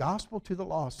 Get the gospel to the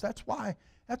lost. That's why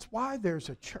there's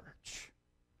a church.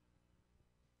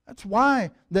 That's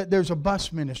why there's a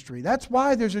bus ministry. That's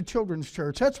why there's a children's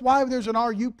church. That's why there's an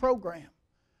RU program.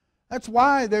 That's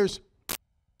why there's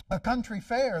a country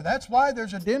fair. That's why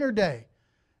there's a dinner day.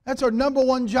 That's our number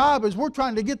one job, is we're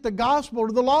trying to get the gospel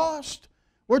to the lost.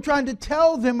 We're trying to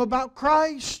tell them about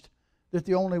Christ, that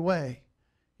the only way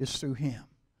is through Him.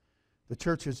 The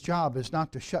church's job is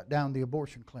not to shut down the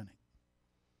abortion clinic.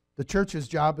 The church's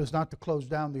job is not to close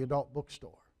down the adult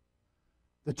bookstore.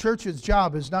 The church's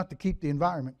job is not to keep the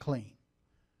environment clean.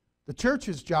 The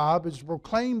church's job is to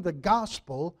proclaim the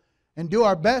gospel and do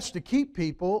our best to keep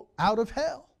people out of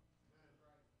hell.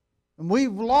 And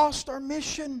we've lost our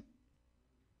mission.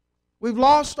 We've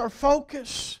lost our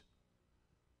focus.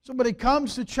 Somebody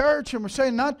comes to church and we're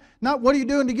saying, not what are you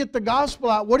doing to get the gospel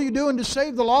out? What are you doing to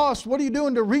save the lost? What are you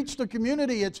doing to reach the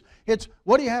community? It's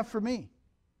what do you have for me?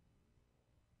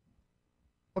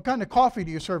 What kind of coffee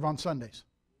do you serve on Sundays?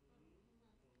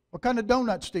 What kind of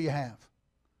donuts do you have?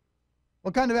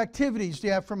 What kind of activities do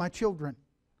you have for my children?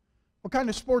 What kind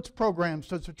of sports programs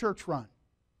does the church run?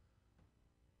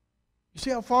 You see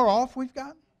how far off we've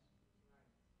gotten?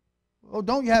 Oh,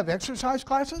 don't you have exercise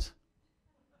classes?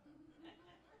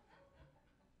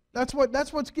 That's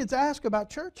what gets asked about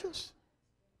churches.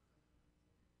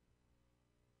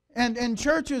 And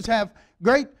churches have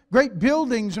great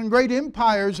buildings and great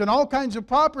empires and all kinds of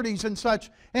properties and such.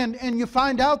 And you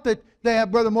find out that they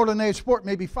have, Brother More than they support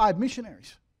maybe 5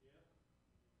 missionaries.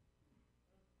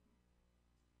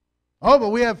 Oh, but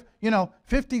we have,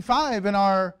 55 in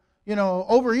our,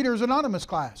 Overeaters Anonymous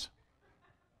class.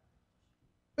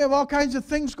 We have all kinds of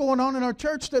things going on in our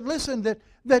church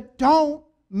that don't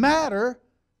matter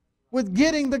with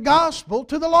getting the gospel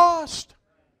to the lost.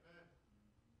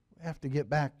 We have to get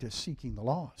back to seeking the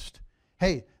lost.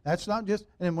 Hey, that's not just,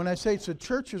 and when I say it's the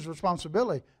church's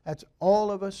responsibility, that's all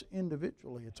of us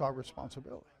individually. It's our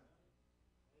responsibility.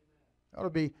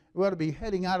 We ought to be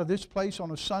heading out of this place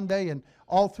on a Sunday, and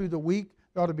all through the week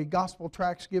there ought to be gospel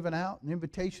tracts given out and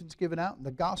invitations given out and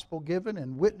the gospel given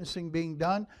and witnessing being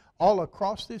done all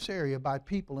across this area by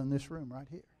people in this room right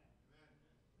here.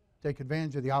 Take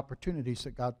advantage of the opportunities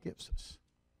that God gives us.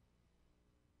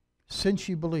 Since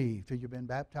you believed, have you been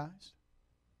baptized?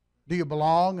 Do you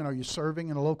belong, and are you serving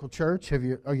in a local church?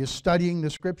 Are you studying the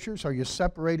Scriptures? Are you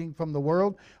separating from the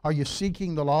world? Are you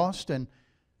seeking the lost? And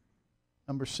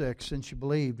number 6, since you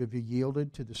believed, have you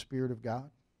yielded to the Spirit of God?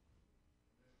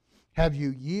 Have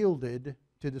you yielded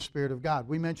to the Spirit of God?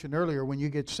 We mentioned earlier, when you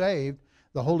get saved,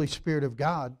 the Holy Spirit of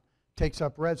God takes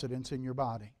up residence in your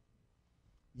body.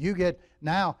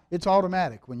 Now, it's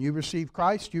automatic. When you receive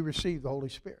Christ, you receive the Holy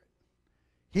Spirit.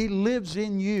 He lives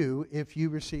in you if you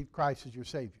receive Christ as your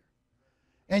Savior.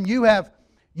 And you have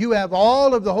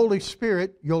all of the Holy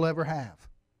Spirit you'll ever have.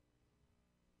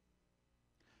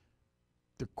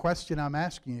 The question I'm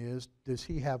asking you is, does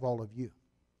He have all of you?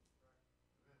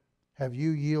 Have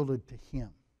you yielded to Him?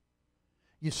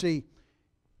 You see,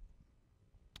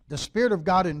 the Spirit of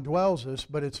God indwells us,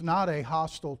 but it's not a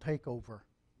hostile takeover.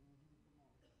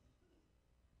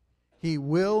 He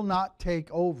will not take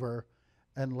over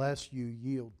unless you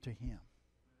yield to Him.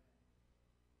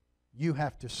 You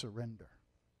have to surrender.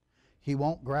 He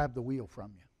won't grab the wheel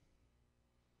from you.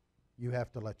 You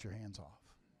have to let your hands off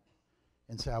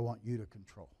and say, I want you to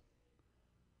control.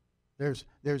 There's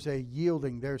a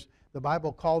yielding. The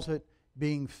Bible calls it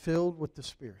being filled with the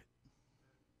Spirit.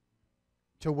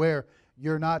 To where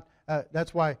you're not,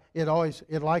 that's why it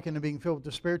likened to being filled with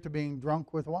the Spirit to being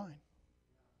drunk with wine.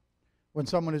 When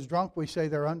someone is drunk, we say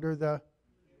they're under the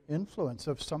influence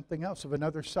of something else, of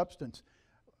another substance.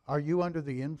 Are you under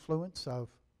the influence of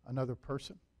another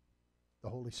person? The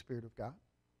Holy Spirit of God?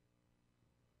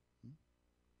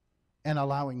 And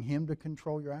allowing Him to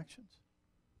control your actions?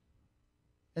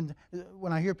 And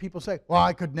when I hear people say, well,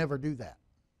 I could never do that.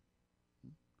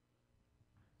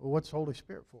 Well, what's the Holy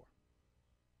Spirit for?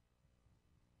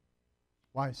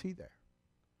 Why is He there?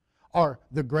 Or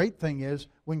the great thing is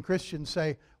when Christians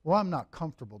say, well, I'm not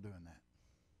comfortable doing that.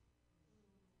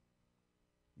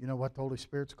 You know what the Holy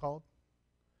Spirit's called?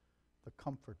 The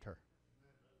Comforter.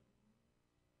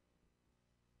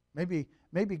 Maybe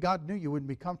God knew you wouldn't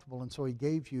be comfortable, and so He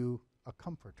gave you a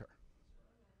comforter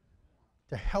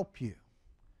to help you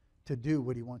to do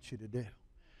what He wants you to do.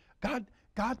 God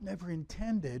never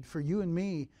intended for you and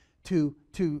me to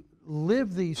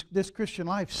live this Christian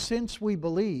life since we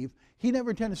believe. He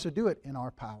never intended us to do it in our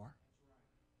power,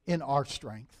 in our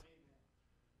strength.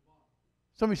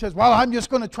 Somebody says, well, I'm just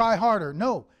going to try harder.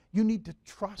 No, you need to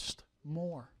trust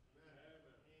more.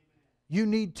 You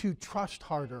need to trust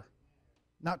harder.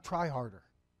 not try harder.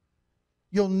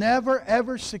 You'll never,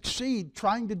 ever succeed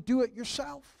trying to do it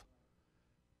yourself.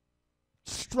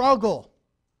 Struggle,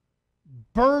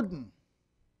 burden,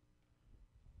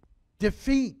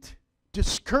 defeat,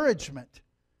 discouragement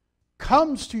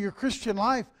comes to your Christian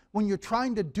life when you're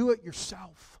trying to do it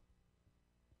yourself.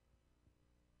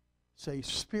 Say,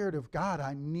 Spirit of God,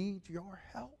 I need your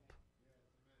help.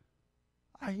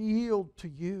 I yield to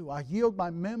you. I yield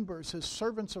my members as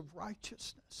servants of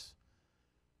righteousness.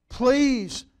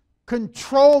 Please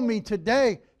control me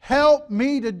today. Help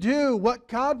me to do what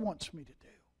God wants me to do.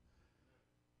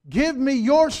 Give me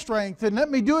your strength and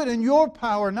let me do it in your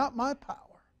power, not my power.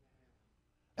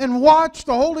 And watch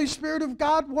the Holy Spirit of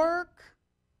God work.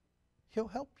 He'll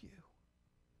help you.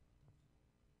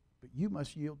 But you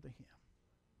must yield to Him.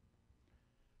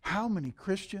 How many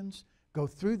Christians go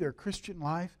through their Christian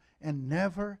life and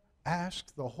never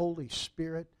ask the Holy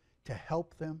Spirit to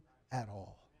help them at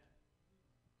all?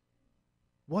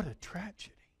 What a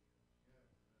tragedy.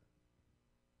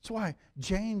 That's why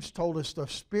James told us the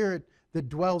Spirit that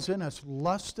dwells in us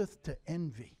lusteth to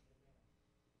envy.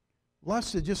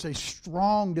 Lust is just a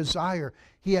strong desire.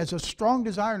 He has a strong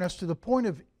desire in us to the point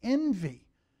of envy.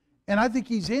 And I think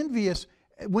he's envious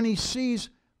when he sees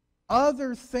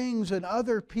other things and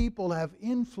other people have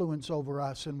influence over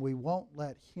us and we won't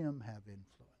let Him have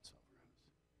influence over us.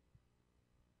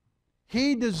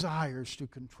 He desires to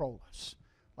control us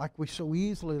like we so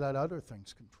easily let other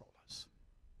things control us.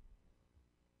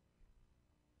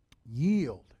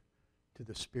 Yield to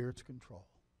the Spirit's control.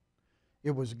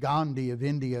 It was Gandhi of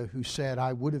India who said,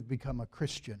 I would have become a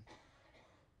Christian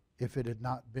if it had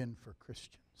not been for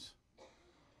Christians.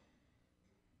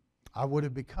 I would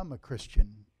have become a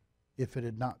Christian if it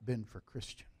had not been for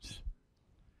Christians.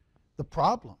 The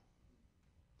problem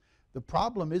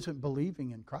isn't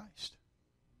believing in Christ.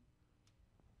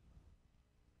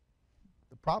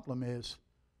 The problem is,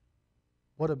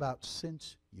 what about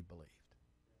since you believed?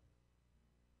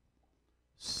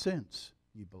 Since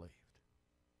you believed.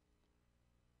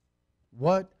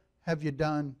 What have you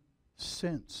done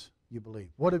since you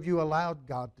believed? What have you allowed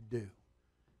God to do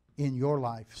in your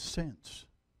life since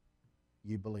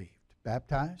you believed?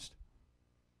 Baptized?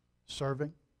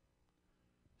 Serving?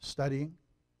 Studying?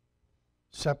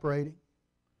 Separating?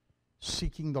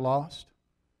 Seeking the lost?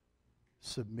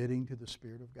 Submitting to the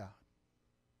Spirit of God?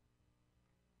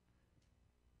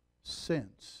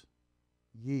 Since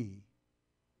ye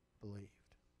believed.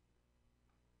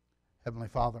 Heavenly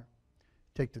Father,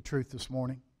 take the truth this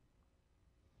morning.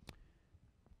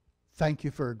 Thank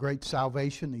you for a great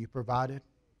salvation that you provided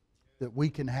that we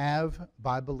can have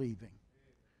by believing.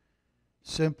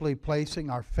 Simply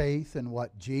placing our faith in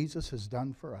what Jesus has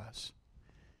done for us.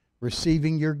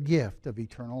 Receiving your gift of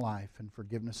eternal life and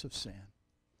forgiveness of sin.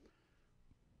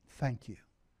 Thank you.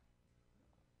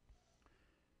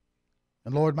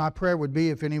 And Lord, my prayer would be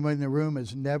if anyone in the room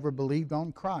has never believed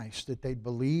on Christ, that they'd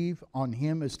believe on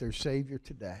Him as their Savior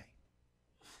today.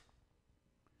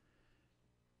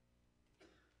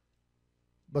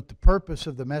 But the purpose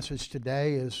of the message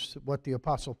today is what the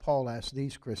Apostle Paul asked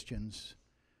these Christians.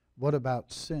 What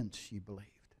about since you believed?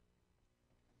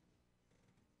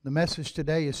 The message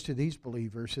today is to these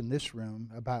believers in this room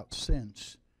about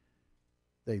since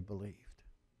they believed.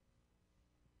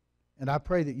 And I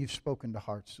pray that you've spoken to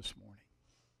hearts this morning.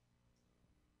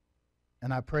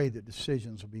 And I pray that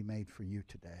decisions will be made for you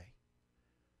today.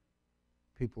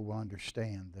 People will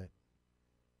understand that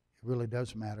it really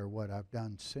does matter what I've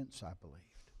done since I believed.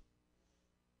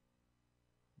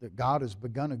 That God has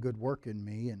begun a good work in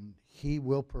me and He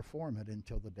will perform it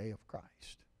until the day of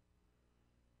Christ.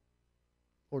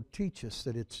 Lord, teach us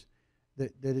that it's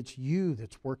you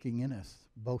that's working in us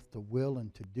both to will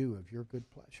and to do of your good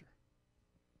pleasure.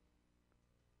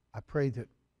 I pray that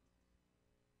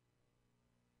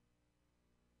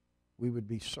we would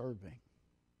be serving,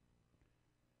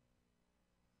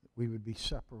 that we would be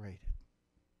separated,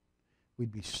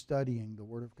 we'd be studying the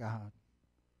Word of God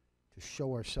to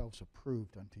show ourselves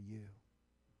approved unto you.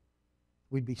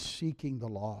 We'd be seeking the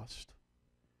lost.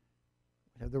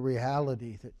 We'd have the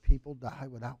reality that people die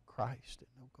without Christ and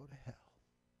they'll go to hell.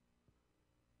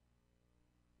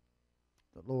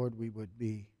 That, Lord, we would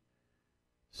be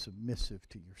submissive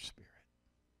to your Spirit.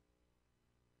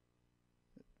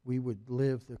 That we would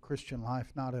live the Christian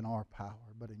life not in our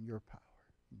power, but in your power,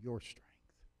 your strength.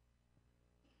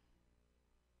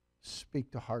 Speak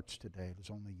to hearts today as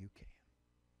only you can.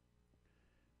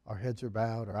 Our heads are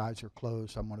bowed, our eyes are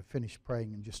closed. I'm going to finish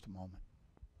praying in just a moment.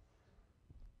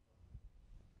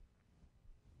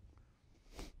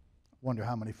 I wonder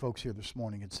how many folks here this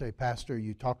morning would say, Pastor,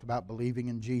 you talked about believing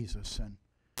in Jesus, and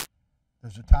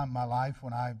there's a time in my life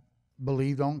when I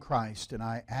believed on Christ and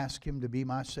I ask Him to be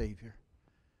my Savior.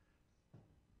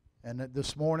 And that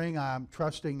this morning I'm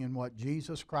trusting in what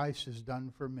Jesus Christ has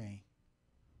done for me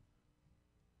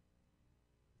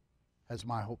as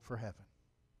my hope for heaven.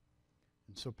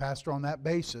 And so, Pastor, on that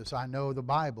basis, I know the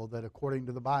Bible, that according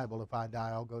to the Bible, if I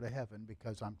die, I'll go to heaven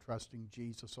because I'm trusting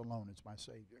Jesus alone as my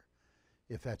Savior.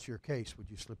 If that's your case, would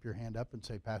you slip your hand up and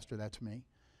say, Pastor, that's me.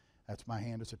 That's my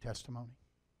hand as a testimony.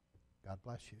 God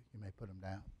bless you. You may put them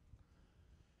down.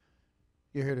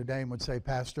 You're here today and would say,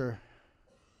 Pastor,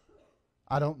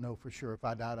 I don't know for sure if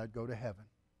I died I'd go to heaven,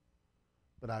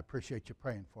 but I appreciate you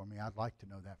praying for me. I'd like to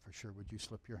know that for sure. Would you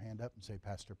slip your hand up and say,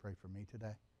 Pastor, pray for me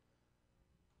today?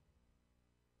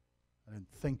 I didn't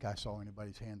think I saw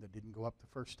anybody's hand that didn't go up the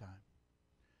first time.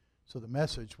 So the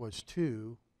message was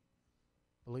to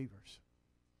believers.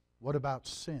 What about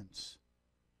since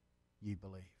ye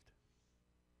believed?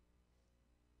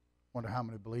 Wonder how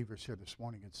many believers here this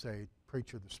morning could say,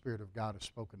 Preacher, the Spirit of God has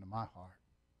spoken to my heart.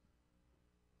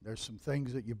 There's some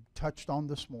things that you touched on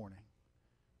this morning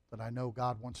that I know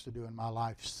God wants to do in my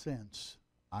life since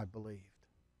I believed.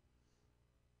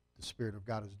 The Spirit of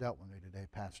God has dealt with me today.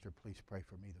 Pastor, please pray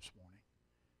for me this morning.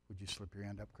 Would you slip your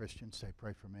hand up, Christian? Say,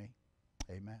 pray for me.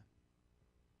 Amen.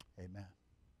 Amen.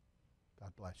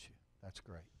 God bless you. That's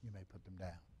great. You may put them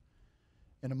down.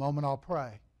 In a moment, I'll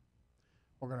pray.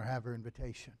 We're going to have our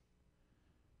invitation.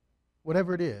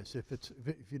 Whatever it is,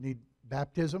 if you need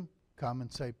baptism, come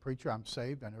and say, Preacher, I'm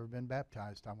saved. I've never been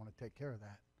baptized. I want to take care of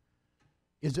that.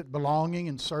 Is it belonging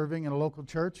and serving in a local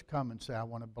church? Come and say, I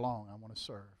want to belong. I want to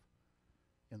serve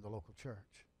in the local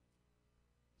church.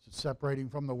 Is it separating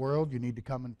from the world? You need to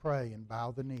come and pray and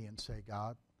bow the knee and say,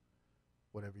 God,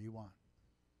 whatever you want.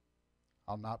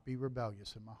 I'll not be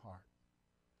rebellious in my heart.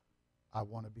 I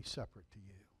want to be separate to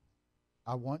you.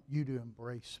 I want you to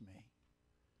embrace me.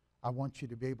 I want you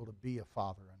to be able to be a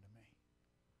father unto me.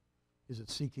 Is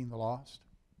it seeking the lost?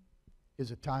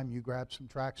 Is it time you grab some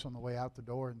tracts on the way out the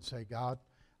door and say, God,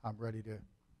 I'm ready to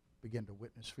begin to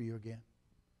witness for you again.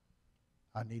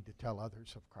 I need to tell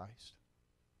others of Christ.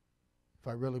 If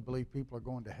I really believe people are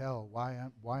going to hell, why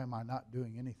am I not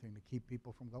doing anything to keep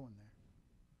people from going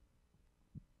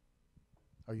there?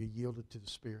 Are you yielded to the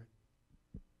Spirit?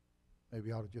 Maybe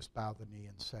you ought to just bow the knee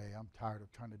and say, I'm tired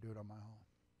of trying to do it on my own.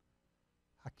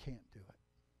 I can't do it.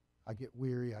 I get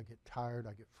weary, I get tired,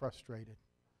 I get frustrated.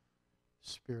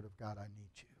 Spirit of God, I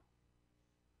need you.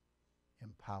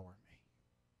 Empower me.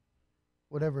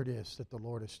 Whatever it is that the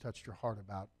Lord has touched your heart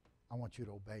about, I want you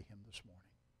to obey Him this morning.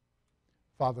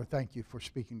 Father, thank you for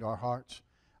speaking to our hearts.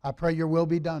 I pray your will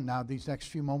be done now, these next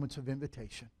few moments of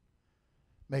invitation.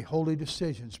 May holy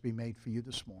decisions be made for you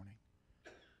this morning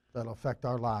that'll affect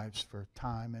our lives for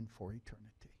time and for eternity.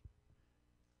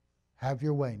 Have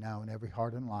your way now in every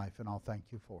heart and life, and I'll thank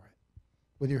you for it.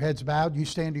 With your heads bowed, you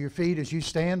stand to your feet. As you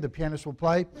stand, the pianist will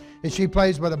play. As she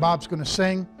plays, Brother Bob's going to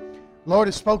sing. Lord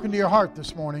has spoken to your heart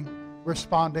this morning.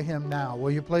 Respond to Him now, will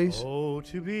you please? Oh,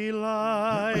 to be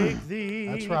like Thee,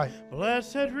 That's right.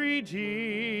 Blessed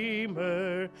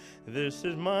Redeemer, this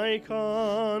is my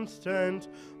constant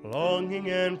longing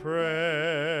and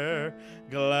prayer.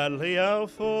 Gladly I'll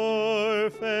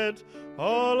forfeit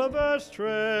all of us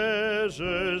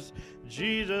treasures,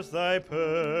 Jesus, Thy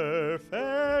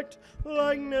perfect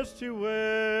likeness to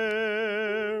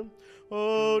wear.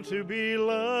 Oh, to be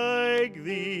like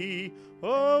Thee,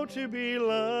 oh, to be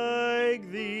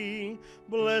like Thee,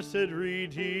 blessed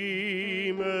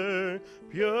Redeemer,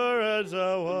 pure as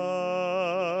Thou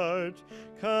art.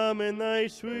 Come in Thy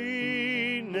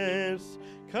sweetness,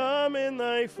 come in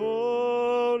Thy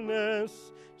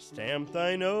fullness, stamp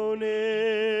Thine own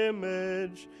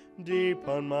image deep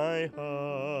on my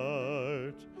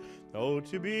heart. Oh,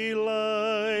 to be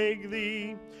like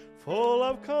Thee, full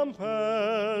of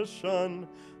compassion,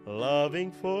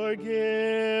 loving,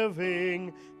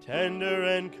 forgiving, tender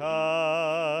and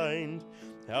kind,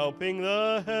 helping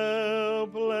the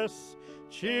helpless,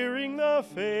 cheering the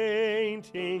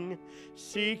fainting,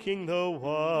 seeking the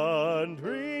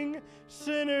wandering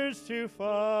sinners to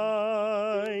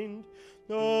find.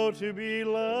 Oh, to be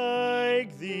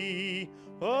like Thee,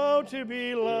 oh, to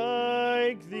be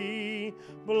like Thee,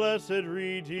 blessed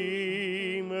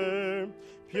Redeemer,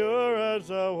 pure as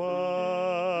Thou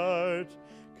art.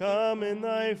 Come in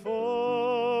Thy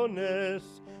fullness,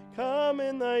 come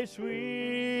in Thy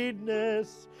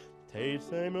sweetness,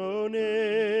 taste Thine own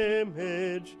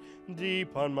image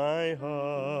deep on my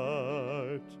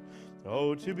heart.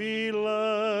 Oh, to be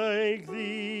like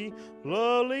Thee,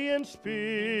 lowly in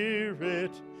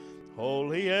spirit,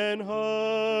 holy and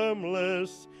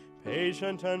harmless,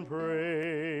 patient and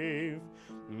brave,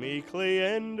 meekly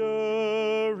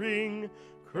enduring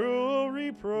cruel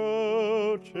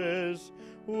reproaches,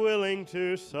 willing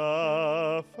to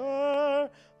suffer,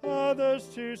 others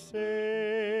to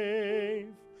save.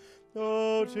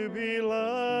 Oh, to be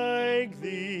like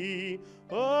thee,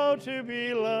 oh, to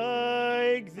be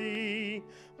like thee,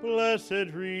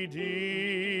 blessed Redeemer,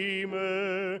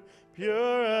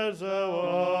 pure as thou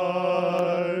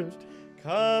art.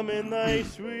 Come in thy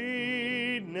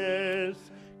sweetness,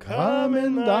 Come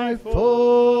in thy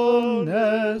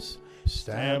fullness,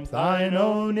 stamp thine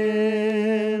own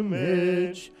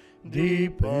image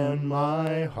deep in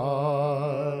my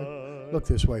heart. Look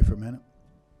this way for a minute.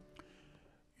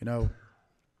 You know,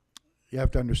 you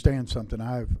have to understand something.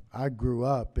 I grew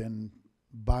up in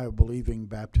Bible-believing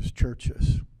Baptist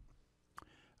churches.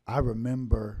 I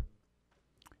remember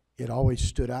it always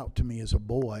stood out to me as a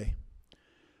boy.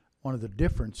 One of the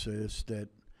differences that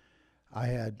I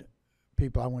had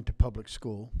people, I went to public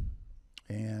school,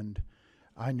 and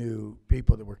I knew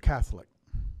people that were Catholic,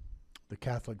 the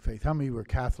Catholic faith. How many were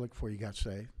Catholic before you got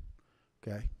saved?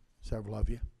 Okay, several of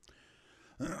you.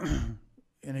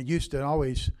 And it used to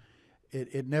always,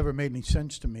 it never made any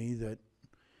sense to me that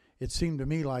it seemed to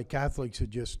me like Catholics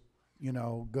would just, you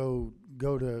know, go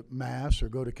to Mass or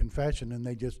go to confession, and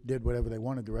they just did whatever they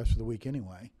wanted the rest of the week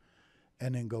anyway,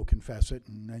 and then go confess it,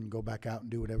 and then go back out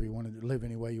and do whatever you wanted to live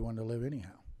any way you wanted to live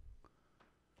anyhow.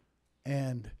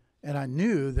 And I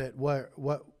knew that where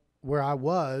I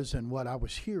was and what I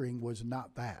was hearing was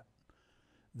not that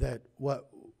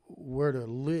we're to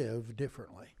live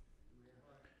differently.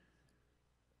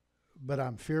 But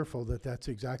I'm fearful that that's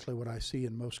exactly what I see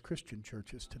in most Christian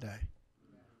churches today.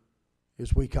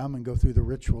 Is we come and go through the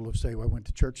ritual of say, well, I went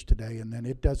to church today, and then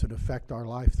it doesn't affect our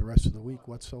life the rest of the week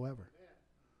whatsoever.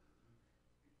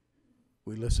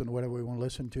 We listen to whatever we want to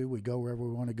listen to. We go wherever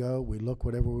we want to go. We look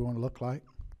whatever we want to look like.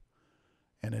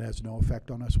 And it has no effect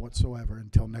on us whatsoever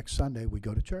until next Sunday we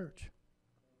go to church.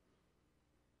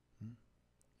 And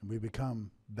we become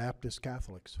Baptist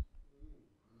Catholics.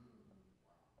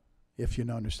 If you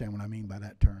understand what I mean by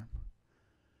that term.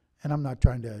 And I'm not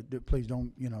trying to, please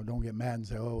don't get mad and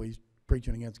say, oh, he's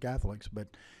preaching against Catholics. But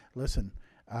listen,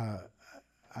 I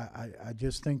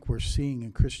just think we're seeing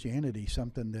in Christianity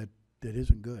something that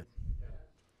isn't good.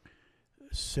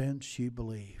 Since you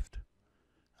believed,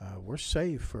 we're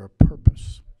saved for a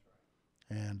purpose.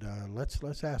 And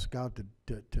let's ask God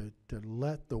to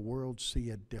let the world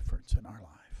see a difference in our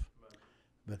life.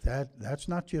 But that's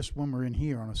not just when we're in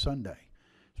here on a Sunday.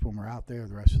 It's when we're out there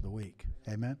the rest of the week.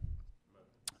 Amen?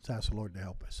 Let's ask the Lord to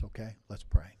help us, okay? Let's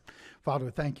pray. Father,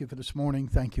 thank you for this morning.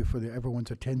 Thank you for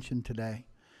everyone's attention today.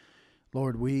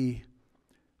 Lord, we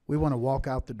want to walk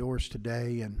out the doors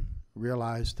today and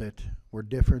realize that we're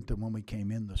different than when we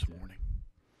came in this morning.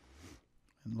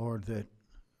 And Lord, that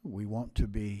we want to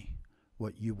be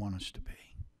what you want us to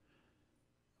be.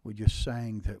 We just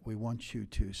sang that we want you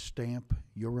to stamp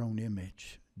your own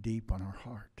image deep on our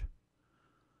heart.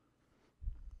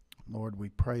 Lord, we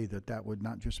pray that would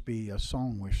not just be a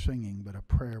song we're singing, but a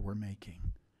prayer we're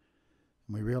making.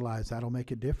 And we realize that'll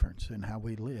make a difference in how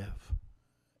we live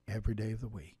every day of the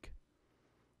week.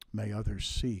 May others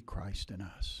see Christ in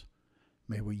us.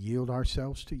 May we yield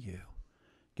ourselves to you.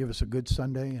 Give us a good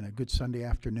Sunday and a good Sunday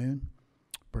afternoon.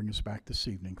 Bring us back this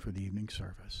evening for the evening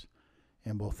service.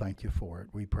 And we'll thank you for it.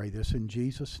 We pray this in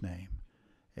Jesus' name.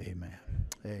 Amen.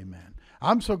 Amen.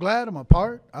 I'm so glad I'm a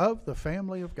part of the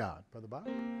family of God. Brother Bob.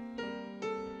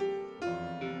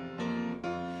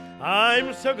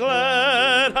 I'm so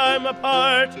glad I'm a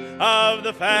part of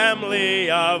the family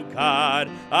of God.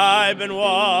 I've been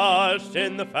washed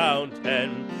in the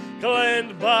fountain,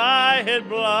 cleansed by his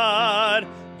blood,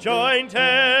 joined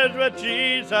hands with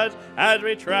Jesus as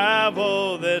we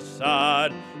travel this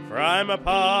sod. For I'm a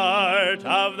part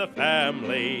of the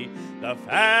family of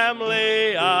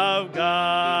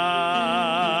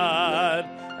God.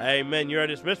 Amen. You are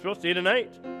dismissed. We'll see you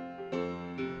tonight.